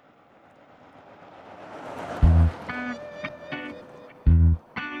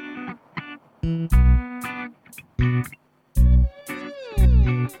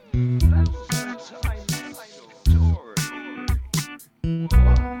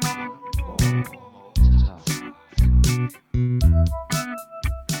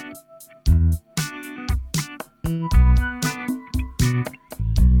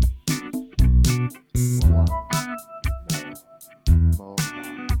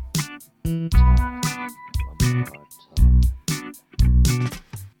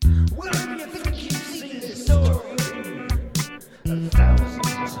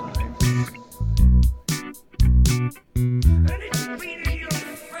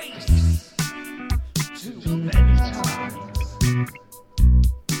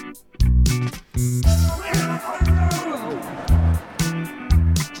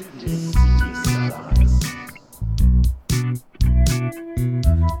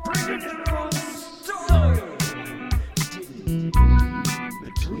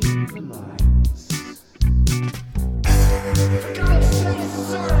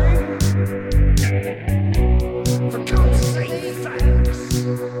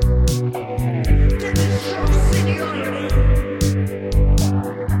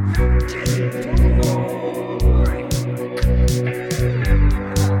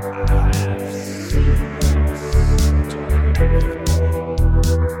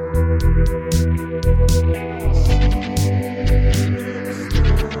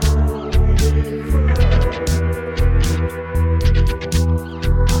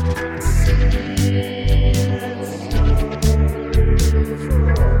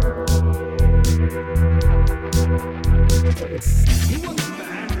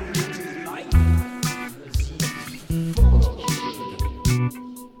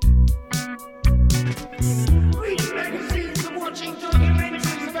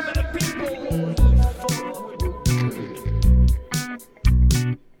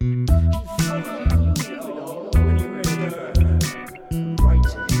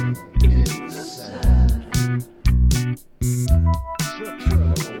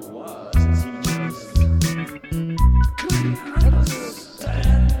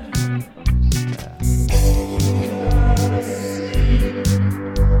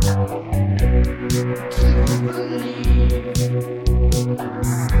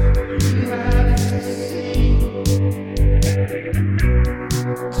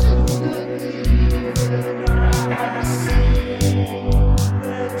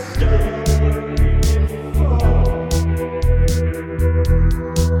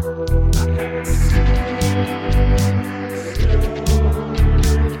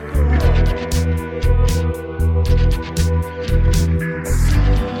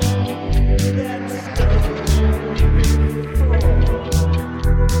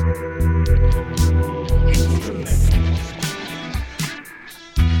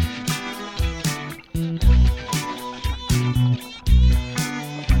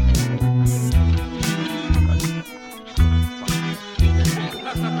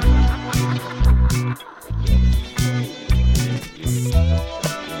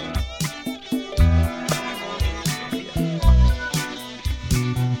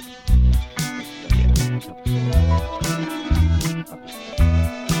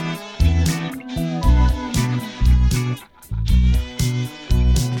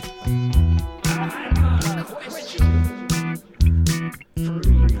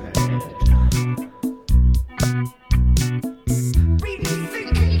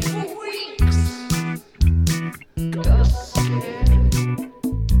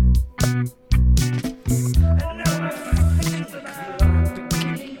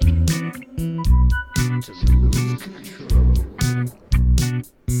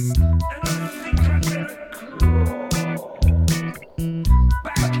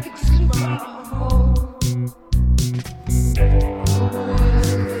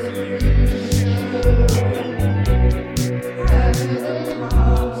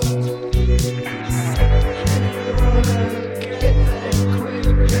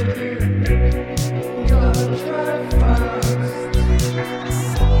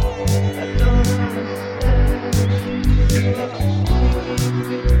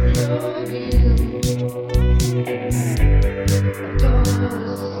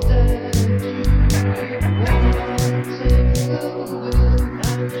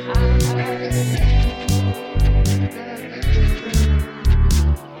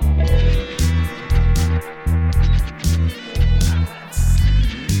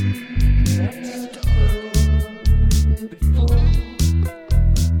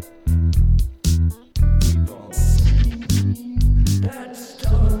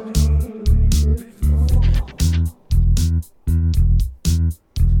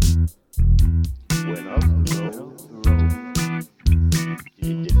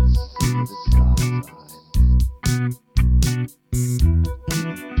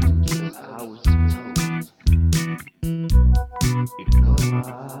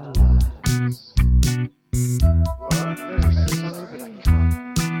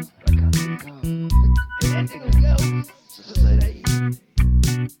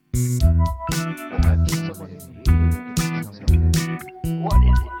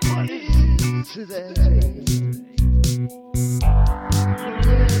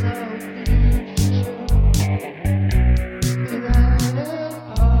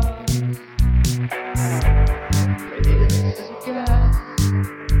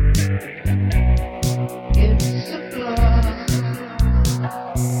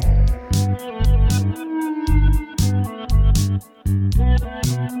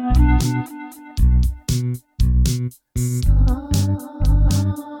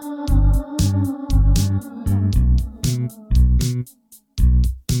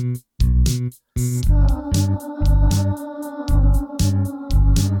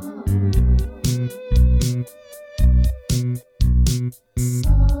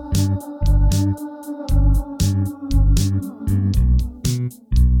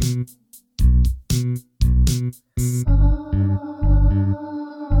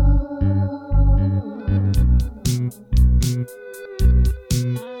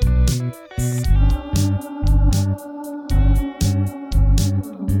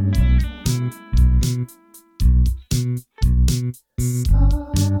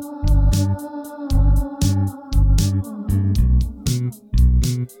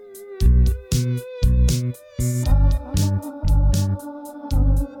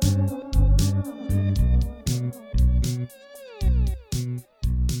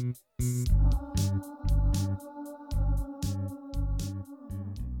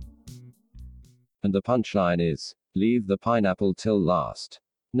 The punchline is, leave the pineapple till last.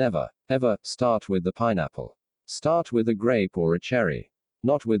 Never, ever, start with the pineapple. Start with a grape or a cherry.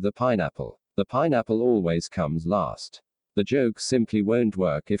 Not with the pineapple. The pineapple always comes last. The joke simply won't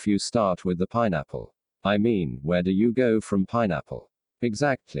work if you start with the pineapple. I mean, where do you go from pineapple?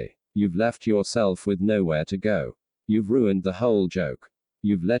 Exactly. You've left yourself with nowhere to go. You've ruined the whole joke.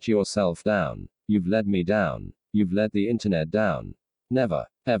 You've let yourself down. You've let me down. You've let the internet down. Never,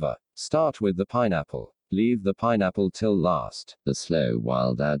 ever, start with the pineapple. Leave the pineapple till last. The Slow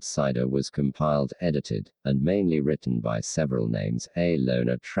Wild Outsider was compiled, edited, and mainly written by several names, a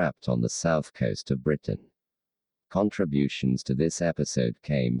loner trapped on the south coast of Britain. Contributions to this episode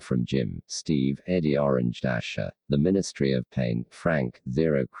came from Jim, Steve, Eddie Orange Dasher, The Ministry of Pain, Frank,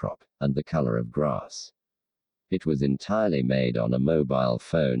 Zero Crop, and The Color of Grass. It was entirely made on a mobile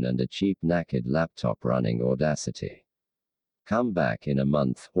phone and a cheap naked laptop running Audacity. Come back in a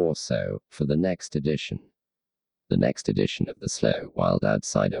month or so for the next edition. The next edition of The Slow Wild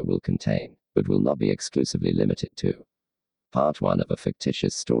Outsider will contain, but will not be exclusively limited to, Part 1 of a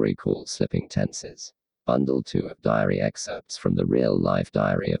fictitious story called Slipping Tenses, Bundle 2 of diary excerpts from the real-life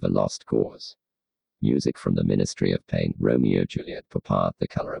diary of a lost cause, music from The Ministry of Pain, Romeo Juliet, Papa, The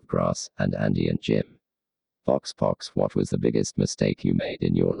Color of Grass, and Andy and Jim. Vox Pox, what was the biggest mistake you made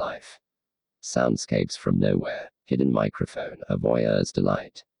in your life? Soundscapes from nowhere, hidden microphone, a voyeur's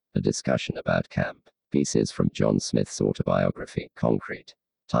delight, a discussion about camp, pieces from John Smith's autobiography, Concrete,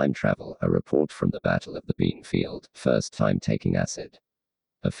 time travel, a report from the Battle of the Beanfield, first time taking acid,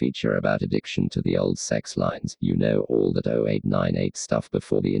 a feature about addiction to the old sex lines, you know, all that 0898 stuff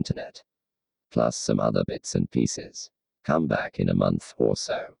before the internet, plus some other bits and pieces. Come back in a month or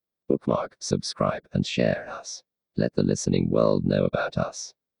so. Bookmark, subscribe, and share us. Let the listening world know about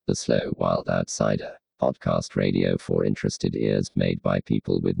us. The Slow Wild Outsider, podcast radio for interested ears made by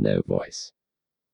people with no voice.